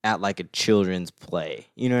at like a children's play.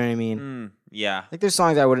 You know what I mean? Yeah. Like there's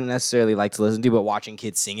songs I wouldn't necessarily like to listen to, but watching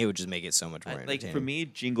kids sing it would just make it so much more Like entertaining. for me,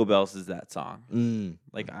 Jingle Bells is that song. Mm.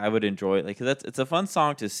 Like I would enjoy it. Like 'cause it's a fun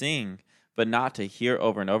song to sing, but not to hear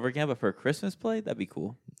over and over again. But for a Christmas play, that'd be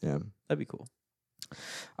cool. Yeah. That'd be cool.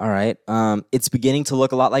 All right. It's beginning to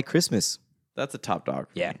look a lot like Christmas. That's a top dog.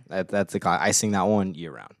 For me. That's the I sing that one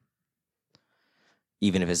year round.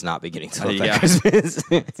 Even if it's not beginning to look Yeah. like Christmas.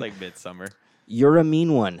 It's like midsummer. You're a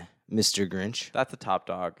Mean One, Mr. Grinch. That's a top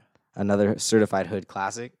dog. Another certified hood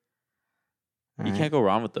classic. All You right. can't go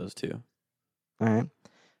wrong with those two. All right.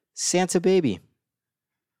 Santa Baby.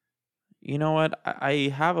 You know what?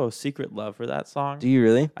 I have a secret love for that song. Do you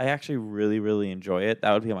really? I actually really, really enjoy it.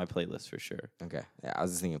 That would be on my playlist for sure. Okay. Yeah, I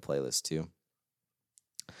was just thinking playlist too.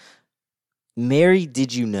 Mary,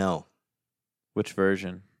 Did You Know? Which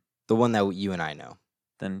version? The one that you and I know.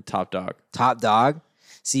 Then top dog. Top dog.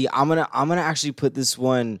 See, I'm gonna actually put this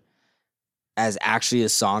one as actually a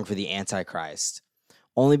song for the Antichrist.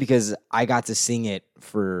 Only because I got to sing it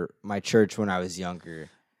for my church when I was younger.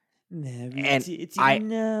 And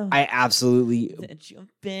I absolutely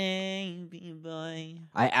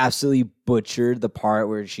I absolutely butchered the part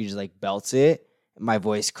where she just like belts it. My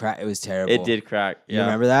voice cracked. It was terrible. It did crack. You Yeah.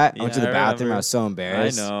 remember that? I Yeah, went to the I bathroom. remember. I was so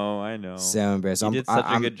embarrassed. I know. So embarrassed. You did such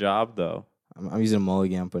a good job, though. I'm using a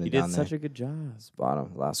mulligan. I'm putting You it down did there. such a good job.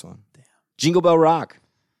 Bottom, last one. Damn. Jingle Bell Rock.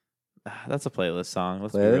 That's a playlist song.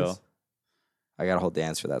 Let's Playlist? be real. I got a whole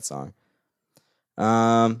dance for that song.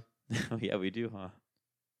 Yeah, we do, huh?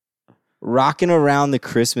 Rocking Around the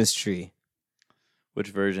Christmas Tree. Which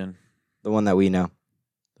version? The one that we know.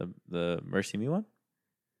 The Mercy Me one?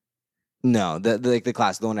 No, the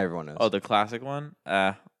classic, the one everyone knows. Oh, the classic one?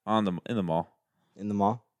 In the mall. In the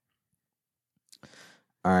mall.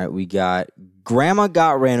 All right, we got Grandma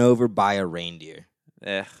Got Ran Over by a Reindeer.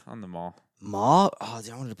 On the mall. Mall? Oh,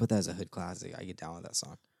 dude, I wanted to put that as a hood classic. I get down with that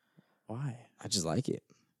song. Why? I just like it.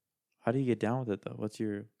 How do you get down with it though? What's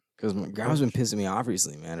your? Because my grandma's been pissing me off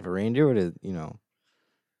recently, man. If a reindeer would have, Yeah,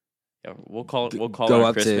 we'll call go her on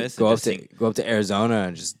up Christmas. to go up to Arizona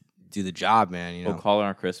and just do the job, man. We'll call her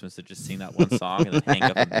on Christmas to just sing that one song and then hang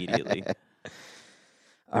up immediately.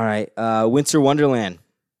 All right, Winter Wonderland.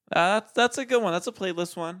 That's a good one. That's a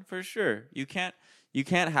playlist one for sure. You can't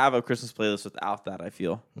have a Christmas playlist without that. I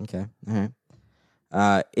feel. Okay, all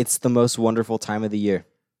right. It's the most wonderful time of the year.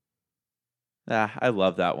 I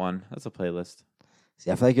love that one. That's a playlist. See,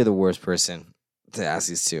 I feel like you're the worst person to ask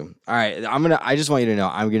these two. All right, I just want you to know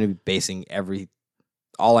I'm gonna be basing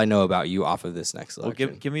all I know about you off of this next Well,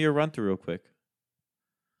 selection. give me your run through real quick.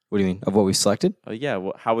 What do you mean? Of what we selected? Oh yeah.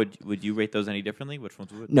 Well, how would you rate those any differently? Which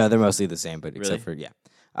ones would? No, they're mostly the same, but except for Really? yeah.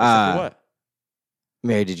 Except for what?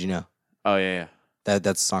 Mary, did you know Oh yeah.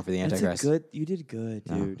 that's a song for the It's Antichrist? You did good,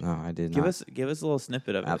 No, dude. no, I did Give not. us a little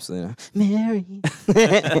snippet of it. Absolutely not. Mary.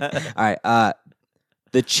 All right.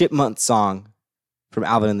 The Chipmunk song from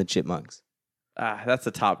Alvin and the Chipmunks. That's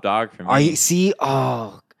a top dog for me. Are you see?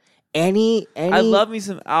 Oh, any? I love me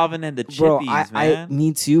some Alvin and the bro. Chippies, I man.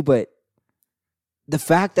 me too. But the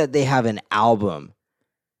fact that they have an album,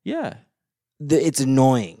 Yeah. it's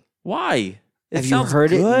annoying. Why? Have you sounds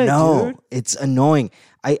heard it? good, No, dude. it's annoying.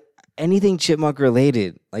 Anything Chipmunk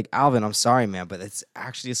related, like Alvin. I'm sorry, man, but it's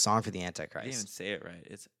actually a song for the I didn't even Antichrist. say it right.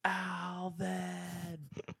 It's Alvin.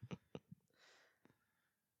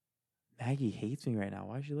 Maggie hates me right now.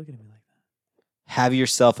 Why is she looking at me like that? Have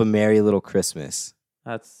yourself a merry little Christmas.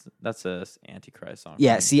 That's a Antichrist song. for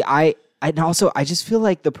Yeah. me. See, I just feel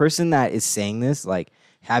like the person that is saying this, like,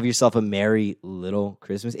 have yourself a merry little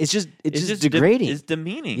Christmas. It's just degrading. It's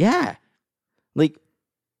demeaning. Yeah. Like,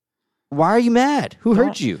 why are you mad? Who hurt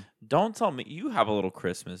Don't- you? Don't tell me you have a little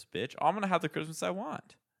Christmas, bitch. I'm gonna have the Christmas I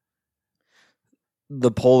want.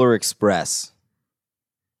 The Polar Express.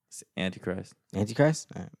 It's Antichrist. Antichrist?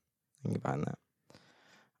 All right. I can get behind that.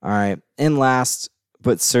 All right. And last,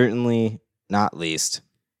 but certainly not least,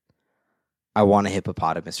 I want a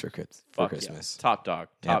hippopotamus for Fuck Christmas. Yeah. Top dog.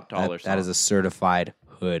 Yeah, Top dollar. that is a certified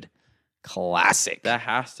hood classic. That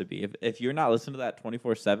has to be. If you're not listening to that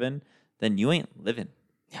 24/7, then you ain't living.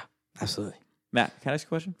 Absolutely. Matt, can I ask you a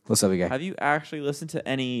question? What's up, guy? Have you actually listened to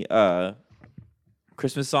any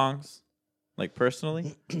Christmas songs, like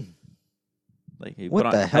personally? Like you What put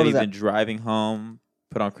on, the hell have is you that? been driving home,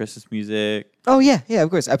 put on Christmas music? Oh, yeah, of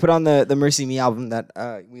course. I put on the Mercy Me album that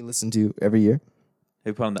we listen to every year.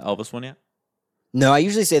 Have you put on the Elvis one yet? No, I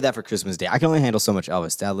usually say that for Christmas Day. I can only handle so much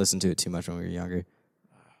Elvis. Dad listened to it too much when we were younger.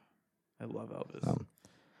 I love Elvis.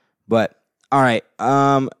 But, all right.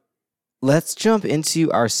 Let's jump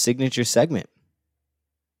into our signature segment.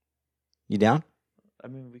 You down? I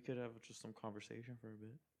mean, we could have just some conversation for a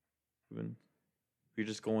bit. We're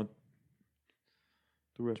just going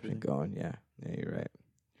through Been everything. going, yeah. Yeah, you're right.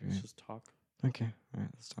 Let's just talk. Okay, all right,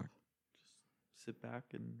 let's talk. Just sit back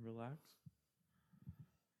and relax.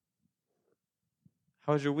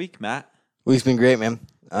 How was your week, Matt? Week's been great, man.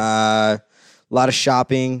 A lot of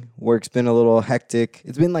shopping. Work's been a little hectic.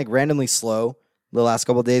 It's been like randomly slow the last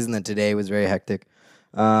couple of days, and then today was very hectic.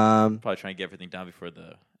 Probably trying to get everything done before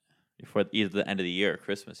either the end of the year or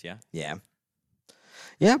Christmas. Yeah.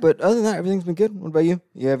 Yeah, but other than that, everything's been good. What about you?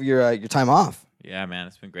 You have your time off. Yeah, man,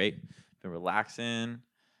 it's been great. Been relaxing.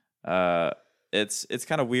 It's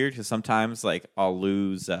kind of weird because sometimes like I'll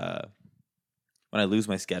lose when I lose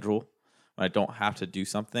my schedule when I don't have to do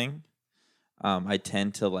something. I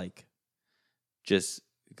tend to like just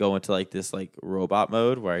go into like this like robot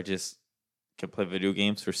mode where I just can play video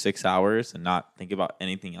games for 6 hours and not think about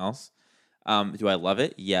anything else. Do I love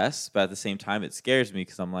it? Yes, but at the same time, it scares me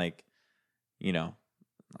because I'm like,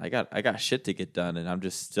 I got shit to get done, and I'm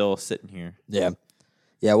just still sitting here. Yeah.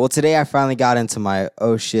 Well, today I finally got into my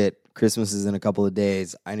oh shit. Christmas is in a couple of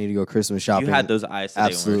days. I need to go Christmas shopping. You had those eyes today when we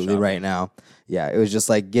were absolutely shopping. right now. Yeah, it was just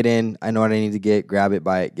like get in. I know what I need to get. Grab it,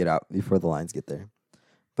 buy it, get out before the lines get there.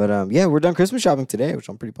 But yeah, we're done Christmas shopping today, which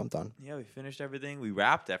I'm pretty pumped on. Yeah, we finished everything. We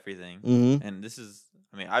wrapped everything, Mm-hmm. and this is.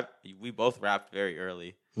 I mean, we both wrapped very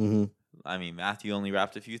early. Mm-hmm. I mean, Matthew only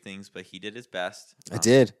wrapped a few things, but he did his best. I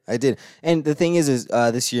did. And the thing is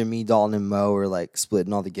this year, me, Dalton, and Mo were like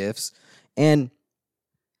splitting all the gifts, and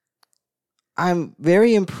I'm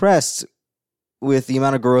very impressed with the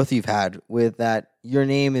amount of growth you've had with that. Your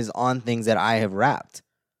name is on things that I have wrapped,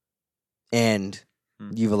 and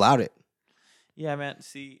you've allowed it. Yeah, man.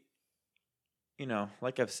 See,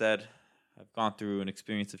 like I've said, I've gone through an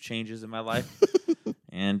experience of changes in my life,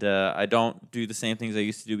 and I don't do the same things I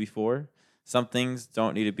used to do before. Some things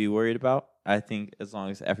don't need to be worried about. I think as long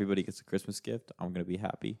as everybody gets a Christmas gift, I'm gonna be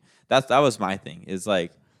happy. That was my thing. Is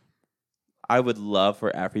like, I would love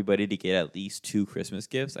for everybody to get at least 2 Christmas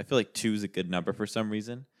gifts. I feel like 2 is a good number for some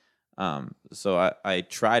reason. So I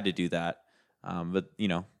tried to do that, but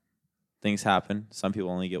things happen. Some people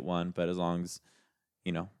only get 1, but as long as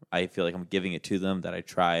I feel like I'm giving it to them, that I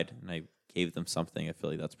tried and I gave them something, I feel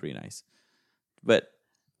like that's pretty nice. But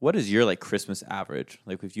what is your like Christmas average?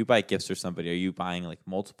 Like if you buy gifts for somebody, are you buying like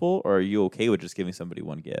multiple, or are you okay with just giving somebody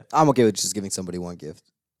 1 gift? I'm okay with just giving somebody 1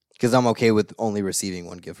 gift because I'm okay with only receiving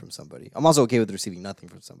 1 gift from somebody. I'm also okay with receiving nothing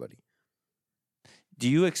from somebody. Do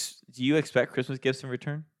you expect Christmas gifts in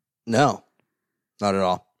return? No, not at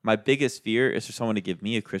all. My biggest fear is for someone to give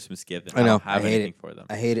me a Christmas gift and I know. don't have I hate anything it. for them.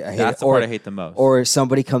 I hate it. I hate That's it. the part I hate the most. Or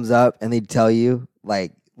somebody comes up and they tell you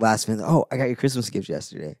like last minute, "Oh, I got your Christmas gift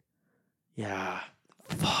yesterday." yeah.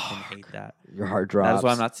 I hate that. Your heart drops. That is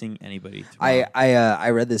why I'm not seeing anybody tomorrow. I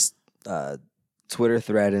read this Twitter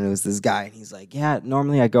thread and it was this guy and he's like, "Yeah,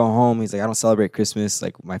 normally I go home." He's like, "I don't celebrate Christmas.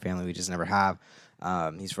 Like my family, we just never have."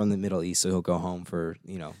 He's from the Middle East, so he'll go home for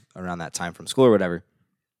around that time from school or whatever.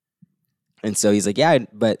 And so he's like, "Yeah,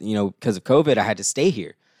 but because of COVID, I had to stay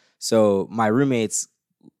here. So my roommates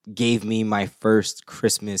gave me my first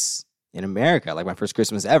Christmas in America, like my first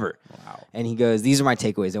Christmas ever." Wow. And he goes, "These are my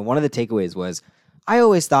takeaways." And one of the takeaways was, "I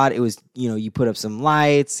always thought it was, you put up some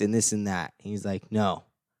lights and this and that." And he's like, "No,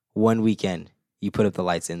 one weekend you put up the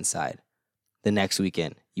lights inside. The next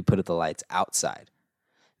weekend you put up the lights outside.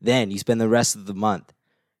 Then you spend the rest of the month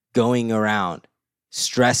going around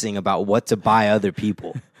stressing about what to buy other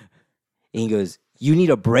people." And he goes, "You need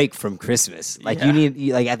a break from Christmas. Like Yeah. you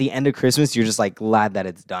need, like at the end of Christmas, you're just like glad that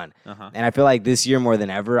it's done." Uh-huh. And I feel like this year more than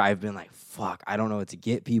ever, I've been like, "Fuck, I don't know what to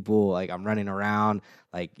get people." Like I'm running around,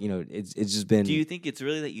 like it's just been. Do you think it's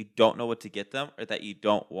really that you don't know what to get them, or that you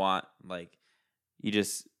don't want, like, you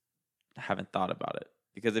just haven't thought about it?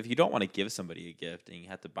 Because if you don't want to give somebody a gift and you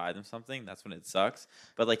have to buy them something, that's when it sucks.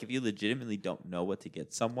 But like if you legitimately don't know what to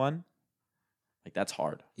get someone, like that's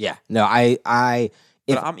hard. Yeah, no, if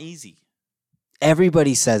But I'm easy.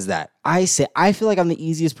 everybody says that, I feel like I'm the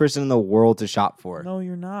easiest person in the world to shop for. No,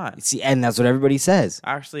 you're not. See, and that's what everybody says.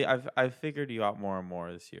 Actually, I've figured you out more and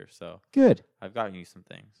more this year, so Good, I've gotten you some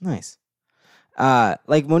things. nice.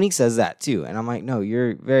 Like Monique says that too, and I'm like, no,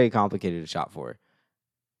 you're very complicated to shop for.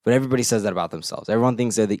 But everybody says that about themselves. Everyone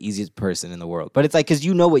thinks they're the easiest person in the world. But it's like, because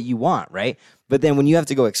you know what you want, right? But then when you have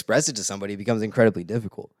to go express it to somebody, it becomes incredibly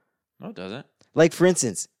difficult. No, it doesn't. Like, for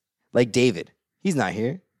instance, like David. He's not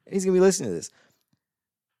here. He's going to be listening to this.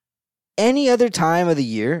 Any other time of the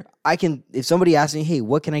year, if somebody asks me, "Hey,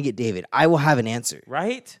 what can I get David?" I will have an answer.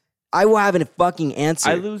 Right? I will have a fucking answer.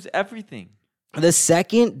 I lose everything. The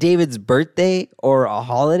second David's birthday or a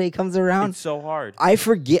holiday comes around, It's so hard. I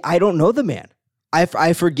forget. I don't know the man.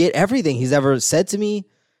 I forget everything he's ever said to me.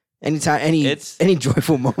 Anytime, any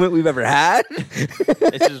joyful moment we've ever had.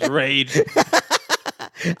 It's just rage.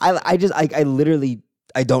 I literally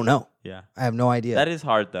don't know. Yeah. I have no idea. That is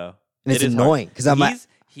hard though. And it's It is annoying because I'm like,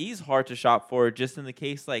 he's hard to shop for, just in the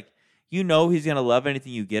case like he's gonna love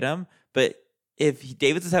anything you get him, but if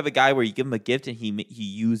David's the type of guy where you give him a gift and he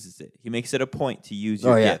uses it, he makes it a point to use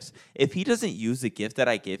your gifts. If he doesn't use the gift that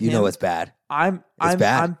I give him, you know it's bad. I'm bad.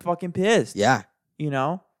 I'm fucking pissed. Yeah,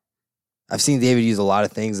 I've seen David use a lot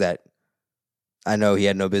of things that I know he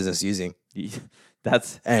had no business using.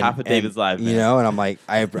 That's half of David's life, man. And I'm like,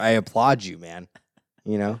 I applaud you, man.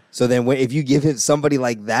 So then if you give him somebody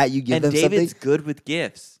like that, you give them David's something. good with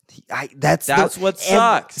gifts. That's what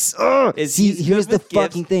sucks. Here's the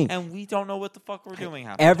fucking thing. And we don't know what the fuck we're doing.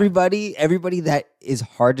 Everybody that is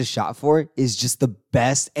hard to shop for is just the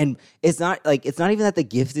best. And it's not even that the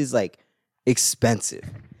gift is like expensive.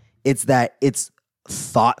 It's that it's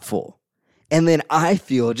thoughtful. And then I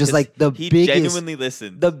feel just like he genuinely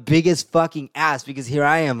listened. The biggest fucking ass, because here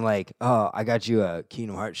I am like, "Oh, I got you a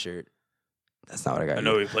Kingdom Hearts shirt." That's not what I got. I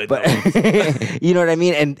know we played but that. you know what I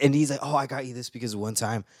mean? And he's like, "Oh, I got you this because one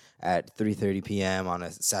time at 3:30 p.m. on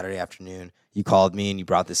a Saturday afternoon, you called me and you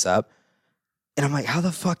brought this up." And I'm like, "How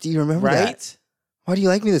the fuck do you remember that? Why do you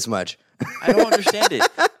like me this much?" I don't understand it.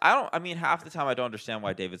 I mean, half the time I don't understand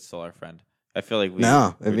why David's still our friend. I feel like me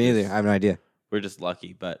either. I have no idea. We're just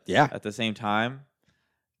lucky, but yeah. At the same time,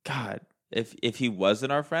 God, if he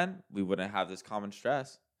wasn't our friend, we wouldn't have this common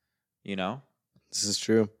stress. This is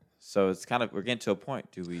true. So it's kind of, we're getting to a point.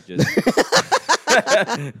 Do we just?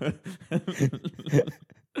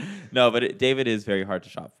 No, but David is very hard to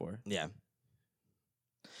shop for. Yeah.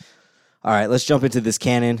 All right, let's jump into this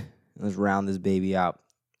canon. Let's round this baby out.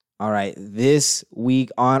 All right, this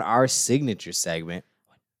week on our signature segment,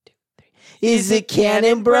 1, 2, 3. Is it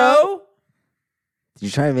canon, bro? Did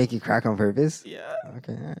you try to make it crack on purpose? Yeah.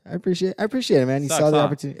 Okay, I appreciate it, man. You Sucks, saw the huh?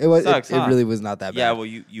 opportunity. It Sucks, really was not that bad. Yeah, well,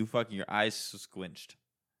 you fucking, your eyes squinched.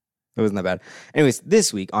 It wasn't that bad. Anyways,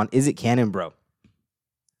 this week on Is It Canon, Bro?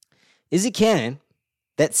 Is it canon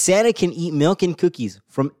that Santa can eat milk and cookies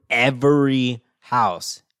from every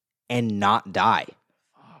house and not die?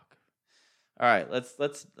 Fuck. All right, let's.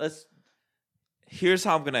 Here's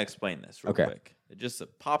how I'm gonna explain this real quick. It just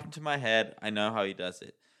popped into my head. I know how he does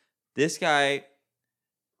it. This guy,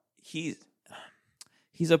 he's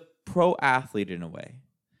a pro athlete in a way,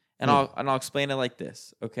 and I'll explain it like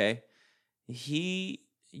this. Okay, he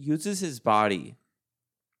uses his body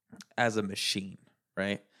as a machine,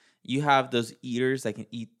 right? you have those eaters that can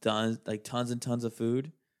eat tons and tons of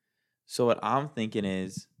food. So what I'm thinking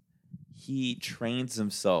is he trains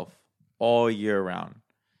himself all year round.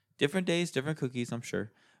 Different days, different cookies, I'm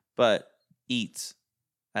sure, but eats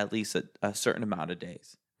at least a certain amount of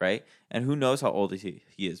days, right? And who knows how old he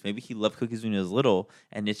is. Maybe he loved cookies when he was little,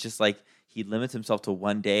 and it's just like he limits himself to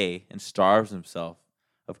one day and starves himself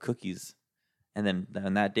of cookies. And then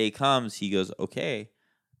when that day comes, he goes, okay,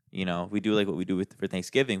 we do like what we do for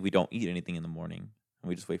Thanksgiving. We don't eat anything in the morning, and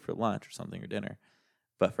we just wait for lunch or something or dinner.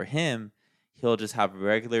 But for him, he'll just have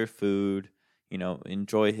regular food,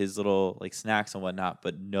 enjoy his little like snacks and whatnot,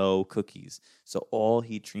 but no cookies. So all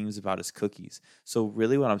he dreams about is cookies. So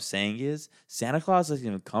really what I'm saying is Santa Claus doesn't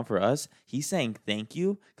even come for us. He's saying thank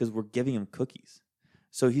you because we're giving him cookies.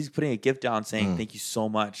 So he's putting a gift down saying, thank you so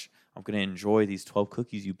much. I'm going to enjoy these 12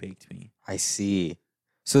 cookies you baked me. I see.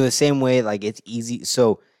 So the same way, like, it's easy.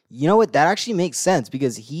 So you know what? That actually makes sense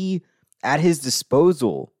because he, at his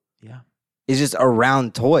disposal, is just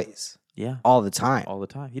around toys. Yeah. All the time. All the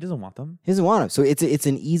time. He doesn't want them. He doesn't want them. So it's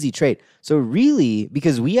an easy trade. So really,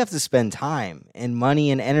 because we have to spend time and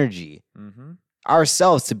money and energy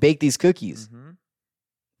ourselves to bake these cookies,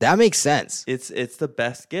 that makes sense. It's the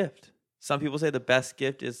best gift. Some people say the best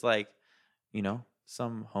gift is like,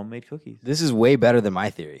 some homemade cookies. This is way better than my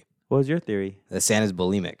theory. What was your theory? That Santa's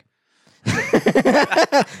bulimic.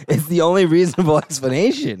 It's the only reasonable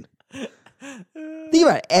explanation. Think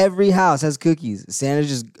about it. Every house has cookies. Santa's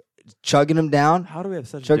just chugging them down. How do we have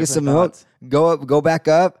such chugging some milk? Go back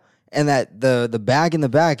up, and that the bag in the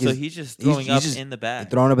back is. So he's just throwing up in the bag.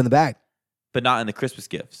 Throwing up in the bag, but not in the Christmas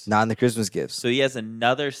gifts. Not in the Christmas gifts. So he has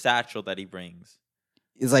another satchel that he brings.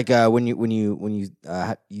 It's like when you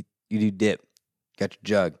do dip, got your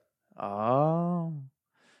jug. Oh,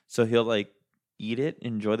 so he'll like eat it,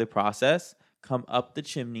 enjoy the process, come up the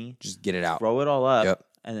chimney, just get it out, throw it all up,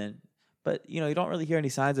 and then. But you don't really hear any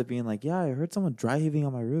signs of being like, yeah, I heard someone dry heaving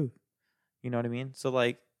on my roof. You know what I mean? So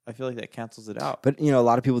like, I feel like that cancels it out. But a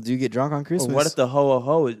lot of people do get drunk on Christmas. Or what if the ho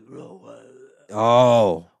ho is?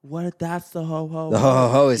 Oh, what if that's the ho ho? The ho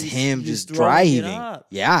ho is him just dry heaving.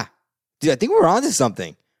 Yeah, dude, I think we're onto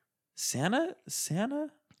something. Santa,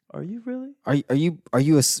 are you really? Are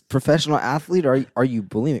you a professional athlete or are you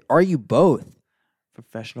bulimic? Are you both?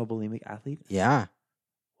 Professional bulimic athlete? Yeah.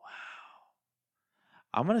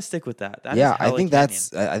 I'm gonna stick with that. I think that's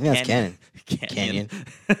canon. Canyon.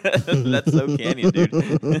 That's so canyon, dude.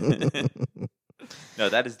 No,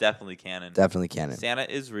 that is definitely canon. Definitely canon.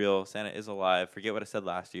 Santa is real. Santa is alive. Forget what I said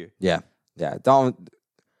last year. Yeah. Don't.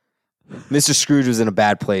 Mr. Scrooge was in a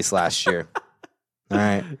bad place last year. All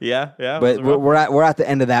right. Yeah. But we're at the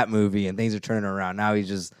end of that movie and things are turning around. Now he's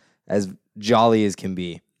just as jolly as can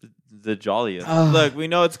be. The jolliest. Look, we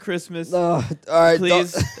know it's Christmas. All right,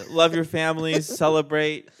 please love your families,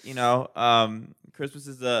 celebrate. Christmas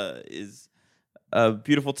is a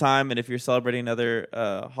beautiful time, and if you're celebrating another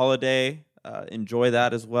holiday, enjoy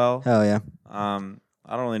that as well. Hell yeah. I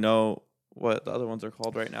don't really know what the other ones are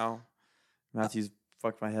called right now. Matthew's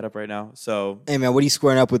fucked my head up right now. So hey man, what are you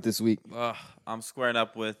squaring up with this week? I'm squaring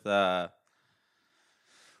up with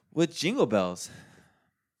Jingle Bells.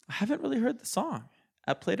 I haven't really heard the song.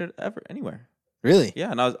 I played it anywhere. Really? Yeah,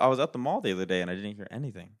 and I was at the mall the other day, and I didn't hear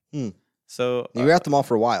anything. So you were at the mall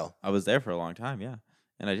for a while. I was there for a long time, yeah,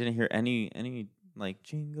 and I didn't hear any like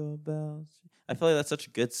Jingle Bells. I feel like that's such a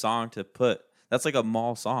good song to put. That's like a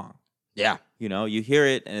mall song. Yeah, you hear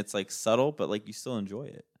it, and it's like subtle, but like you still enjoy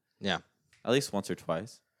it. Yeah, at least once or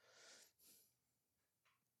twice.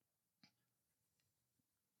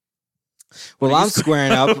 Well, I'm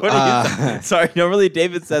squaring up. Sorry, normally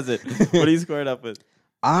David says it. What are you squaring up with?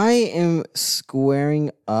 I am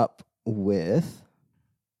squaring up with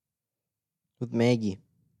Maggie.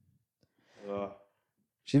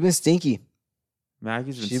 She's been stinky.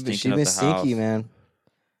 Maggie's been she's stinking been stinky, man.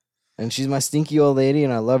 And she's my stinky old lady,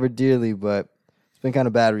 and I love her dearly, but it's been kind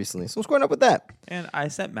of bad recently. So I'm squaring up with that. And I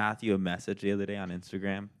sent Matthew a message the other day on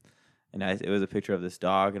Instagram, and it was a picture of this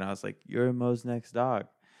dog, and I was like, "You're Mo's next dog."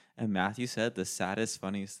 And Matthew said the saddest,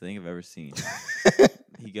 funniest thing I've ever seen.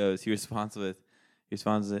 He responds with,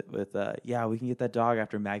 yeah, we can get that dog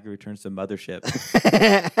after Maggie returns to mothership.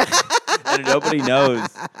 And nobody knows.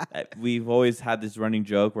 We've always had this running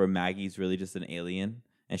joke where Maggie's really just an alien,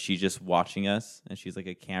 and she's just watching us, and she's like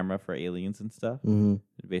a camera for aliens and stuff. Mm-hmm.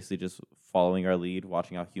 Basically just following our lead,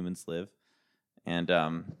 watching how humans live. And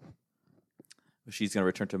she's going to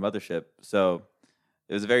return to mothership. So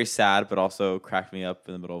it was very sad, but also cracked me up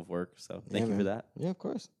in the middle of work. So thank you for that. Yeah, of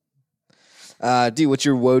course. Dude, what's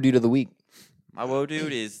your woe dude of the week? My woe,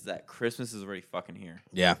 dude, is that Christmas is already fucking here.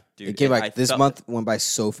 Yeah. Dude, It came I back. This felt- month went by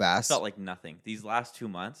so fast. Felt like nothing. These last 2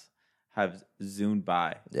 months have zoomed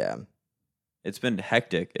by. Yeah. It's been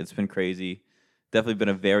hectic. It's been crazy. Definitely been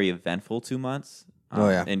a very eventful 2 months. Oh,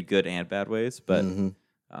 yeah. In good and bad ways. But Mhm.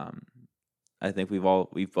 I think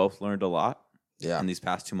we've both learned a lot Yeah. in these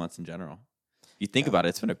past 2 months in general. If you think about it,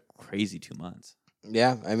 it's been a crazy 2 months.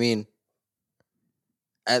 Yeah. I mean,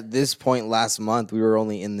 at this point last month, we were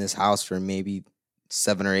only in this house for maybe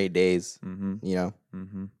 7 or 8 days. Mm-hmm. You know.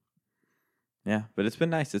 Mm-hmm. Yeah, but it's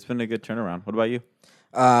been nice. It's been a good turnaround. What about you?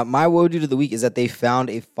 My woe due to the week is that they found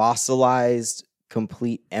a fossilized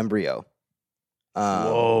complete embryo.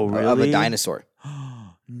 Whoa, Of a really? dinosaur.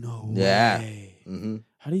 No Yeah. way. Hmm.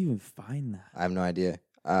 How do you even find that? I have no idea.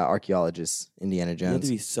 Archaeologists, Indiana You have Jones.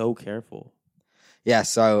 to be so careful. Yeah,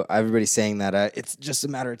 so everybody's saying that it's just a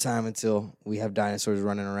matter of time until we have dinosaurs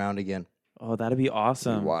running around again. Oh, that'd be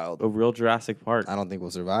awesome. wild. A real Jurassic Park. I don't think we'll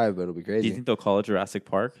survive, but it'll be Do crazy. you think they'll call it Jurassic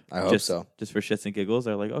Park? I hope just, so. Just for shits and giggles?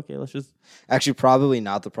 They're like, okay, let's just. Actually, probably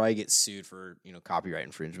not. They'll probably get sued for copyright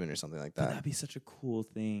infringement or something like But that. that'd be such a cool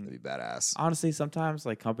thing. That'd be badass. Honestly, sometimes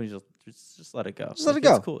like companies just let it go. Just let Like, it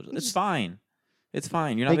go. It's cool. It's Just- fine. It's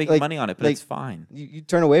fine. You're not Like- making like- money on it, but like- it's fine. You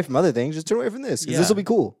turn away from other things. Just turn away from this because this will Yeah. be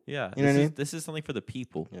cool. Yeah. You know what I mean? This is something for the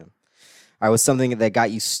people. Yeah. All right, what's something that got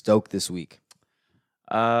you stoked this week?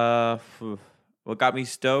 What got me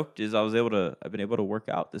stoked is I've been able to work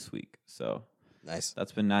out this week. So Nice.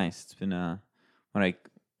 that's been nice. It's been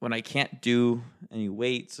when I can't do any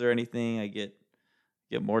weights or anything, I get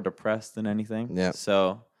more depressed than anything. Yeah.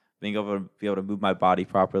 So being able to move my body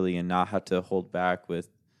properly and not have to hold back with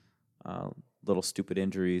little stupid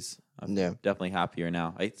injuries, I'm Yeah. definitely happier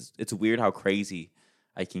now. It's weird how crazy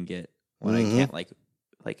I can get when Mhm. I can't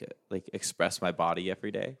like express my body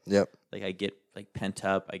every day. Yep. Like I get like pent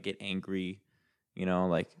up, I get angry.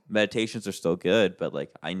 Like meditations are still good, but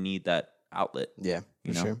like I need that outlet. Yeah. For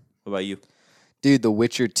You know? sure. What about you? Dude, The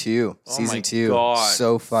Witcher 2, Oh season my 2. God.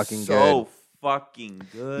 So fucking good. So fucking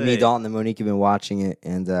good. Me, Dalton, and Monique have been watching it,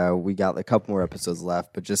 and we got a couple more episodes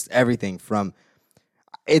left. But just everything from,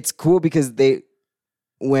 it's cool because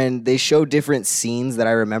when they show different scenes that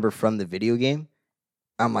I remember from the video game,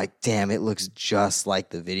 I'm like, damn, it looks just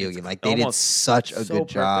like the video game. Like they did almost such a so good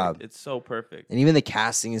perfect. job, It's so perfect. and even the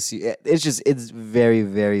casting is. It's very,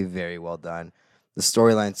 very, very well done. The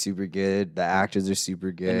storyline's super good. The actors are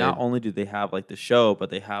super good. And not only do they have like the show,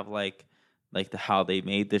 but they have like the how they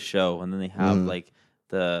made the show, and then they have like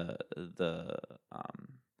the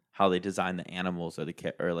how they design the animals or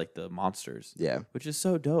like the monsters. Yeah, Which is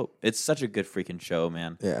so dope. It's such a good freaking show,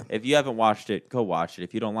 man. yeah. If you haven't watched it, go watch it.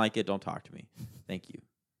 If you don't like it, don't talk to me. Thank you.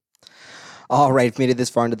 All right, if you made it this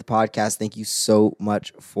far into the podcast, thank you so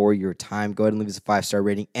much for your time. Go ahead and leave us a 5-star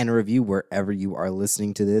rating and a review wherever you are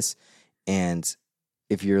listening to this. And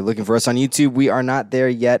if you're looking for us on YouTube, we are not there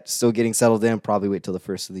yet. Still getting settled in. Probably wait till the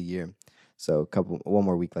first of the year. So one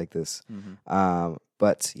more week like this.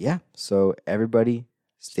 But yeah, so everybody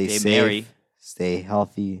stay safe, merry. stay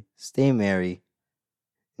healthy, stay merry.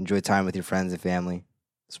 Enjoy time with your friends and family.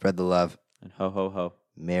 Spread the love. And ho, ho, ho.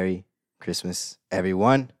 Merry Christmas,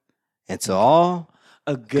 everyone. And to all,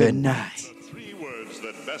 A good night. The 3 words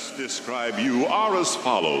that best describe you are as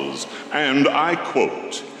follows, and I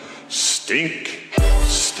quote: stink,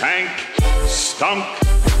 stank, stunk.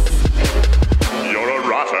 You're a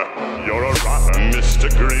rotter, Mr.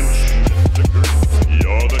 Grinch.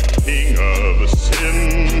 You're the king of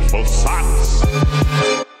sinful sots.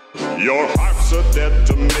 Your heart's a dead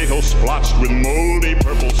tomato splotched with moldy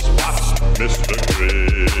purple spots, Mr.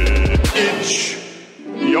 Grinch.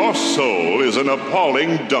 Your soul is an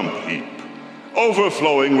appalling dump heap,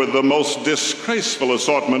 overflowing with the most disgraceful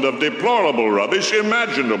assortment of deplorable rubbish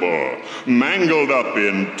imaginable, mangled up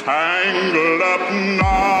in tangled up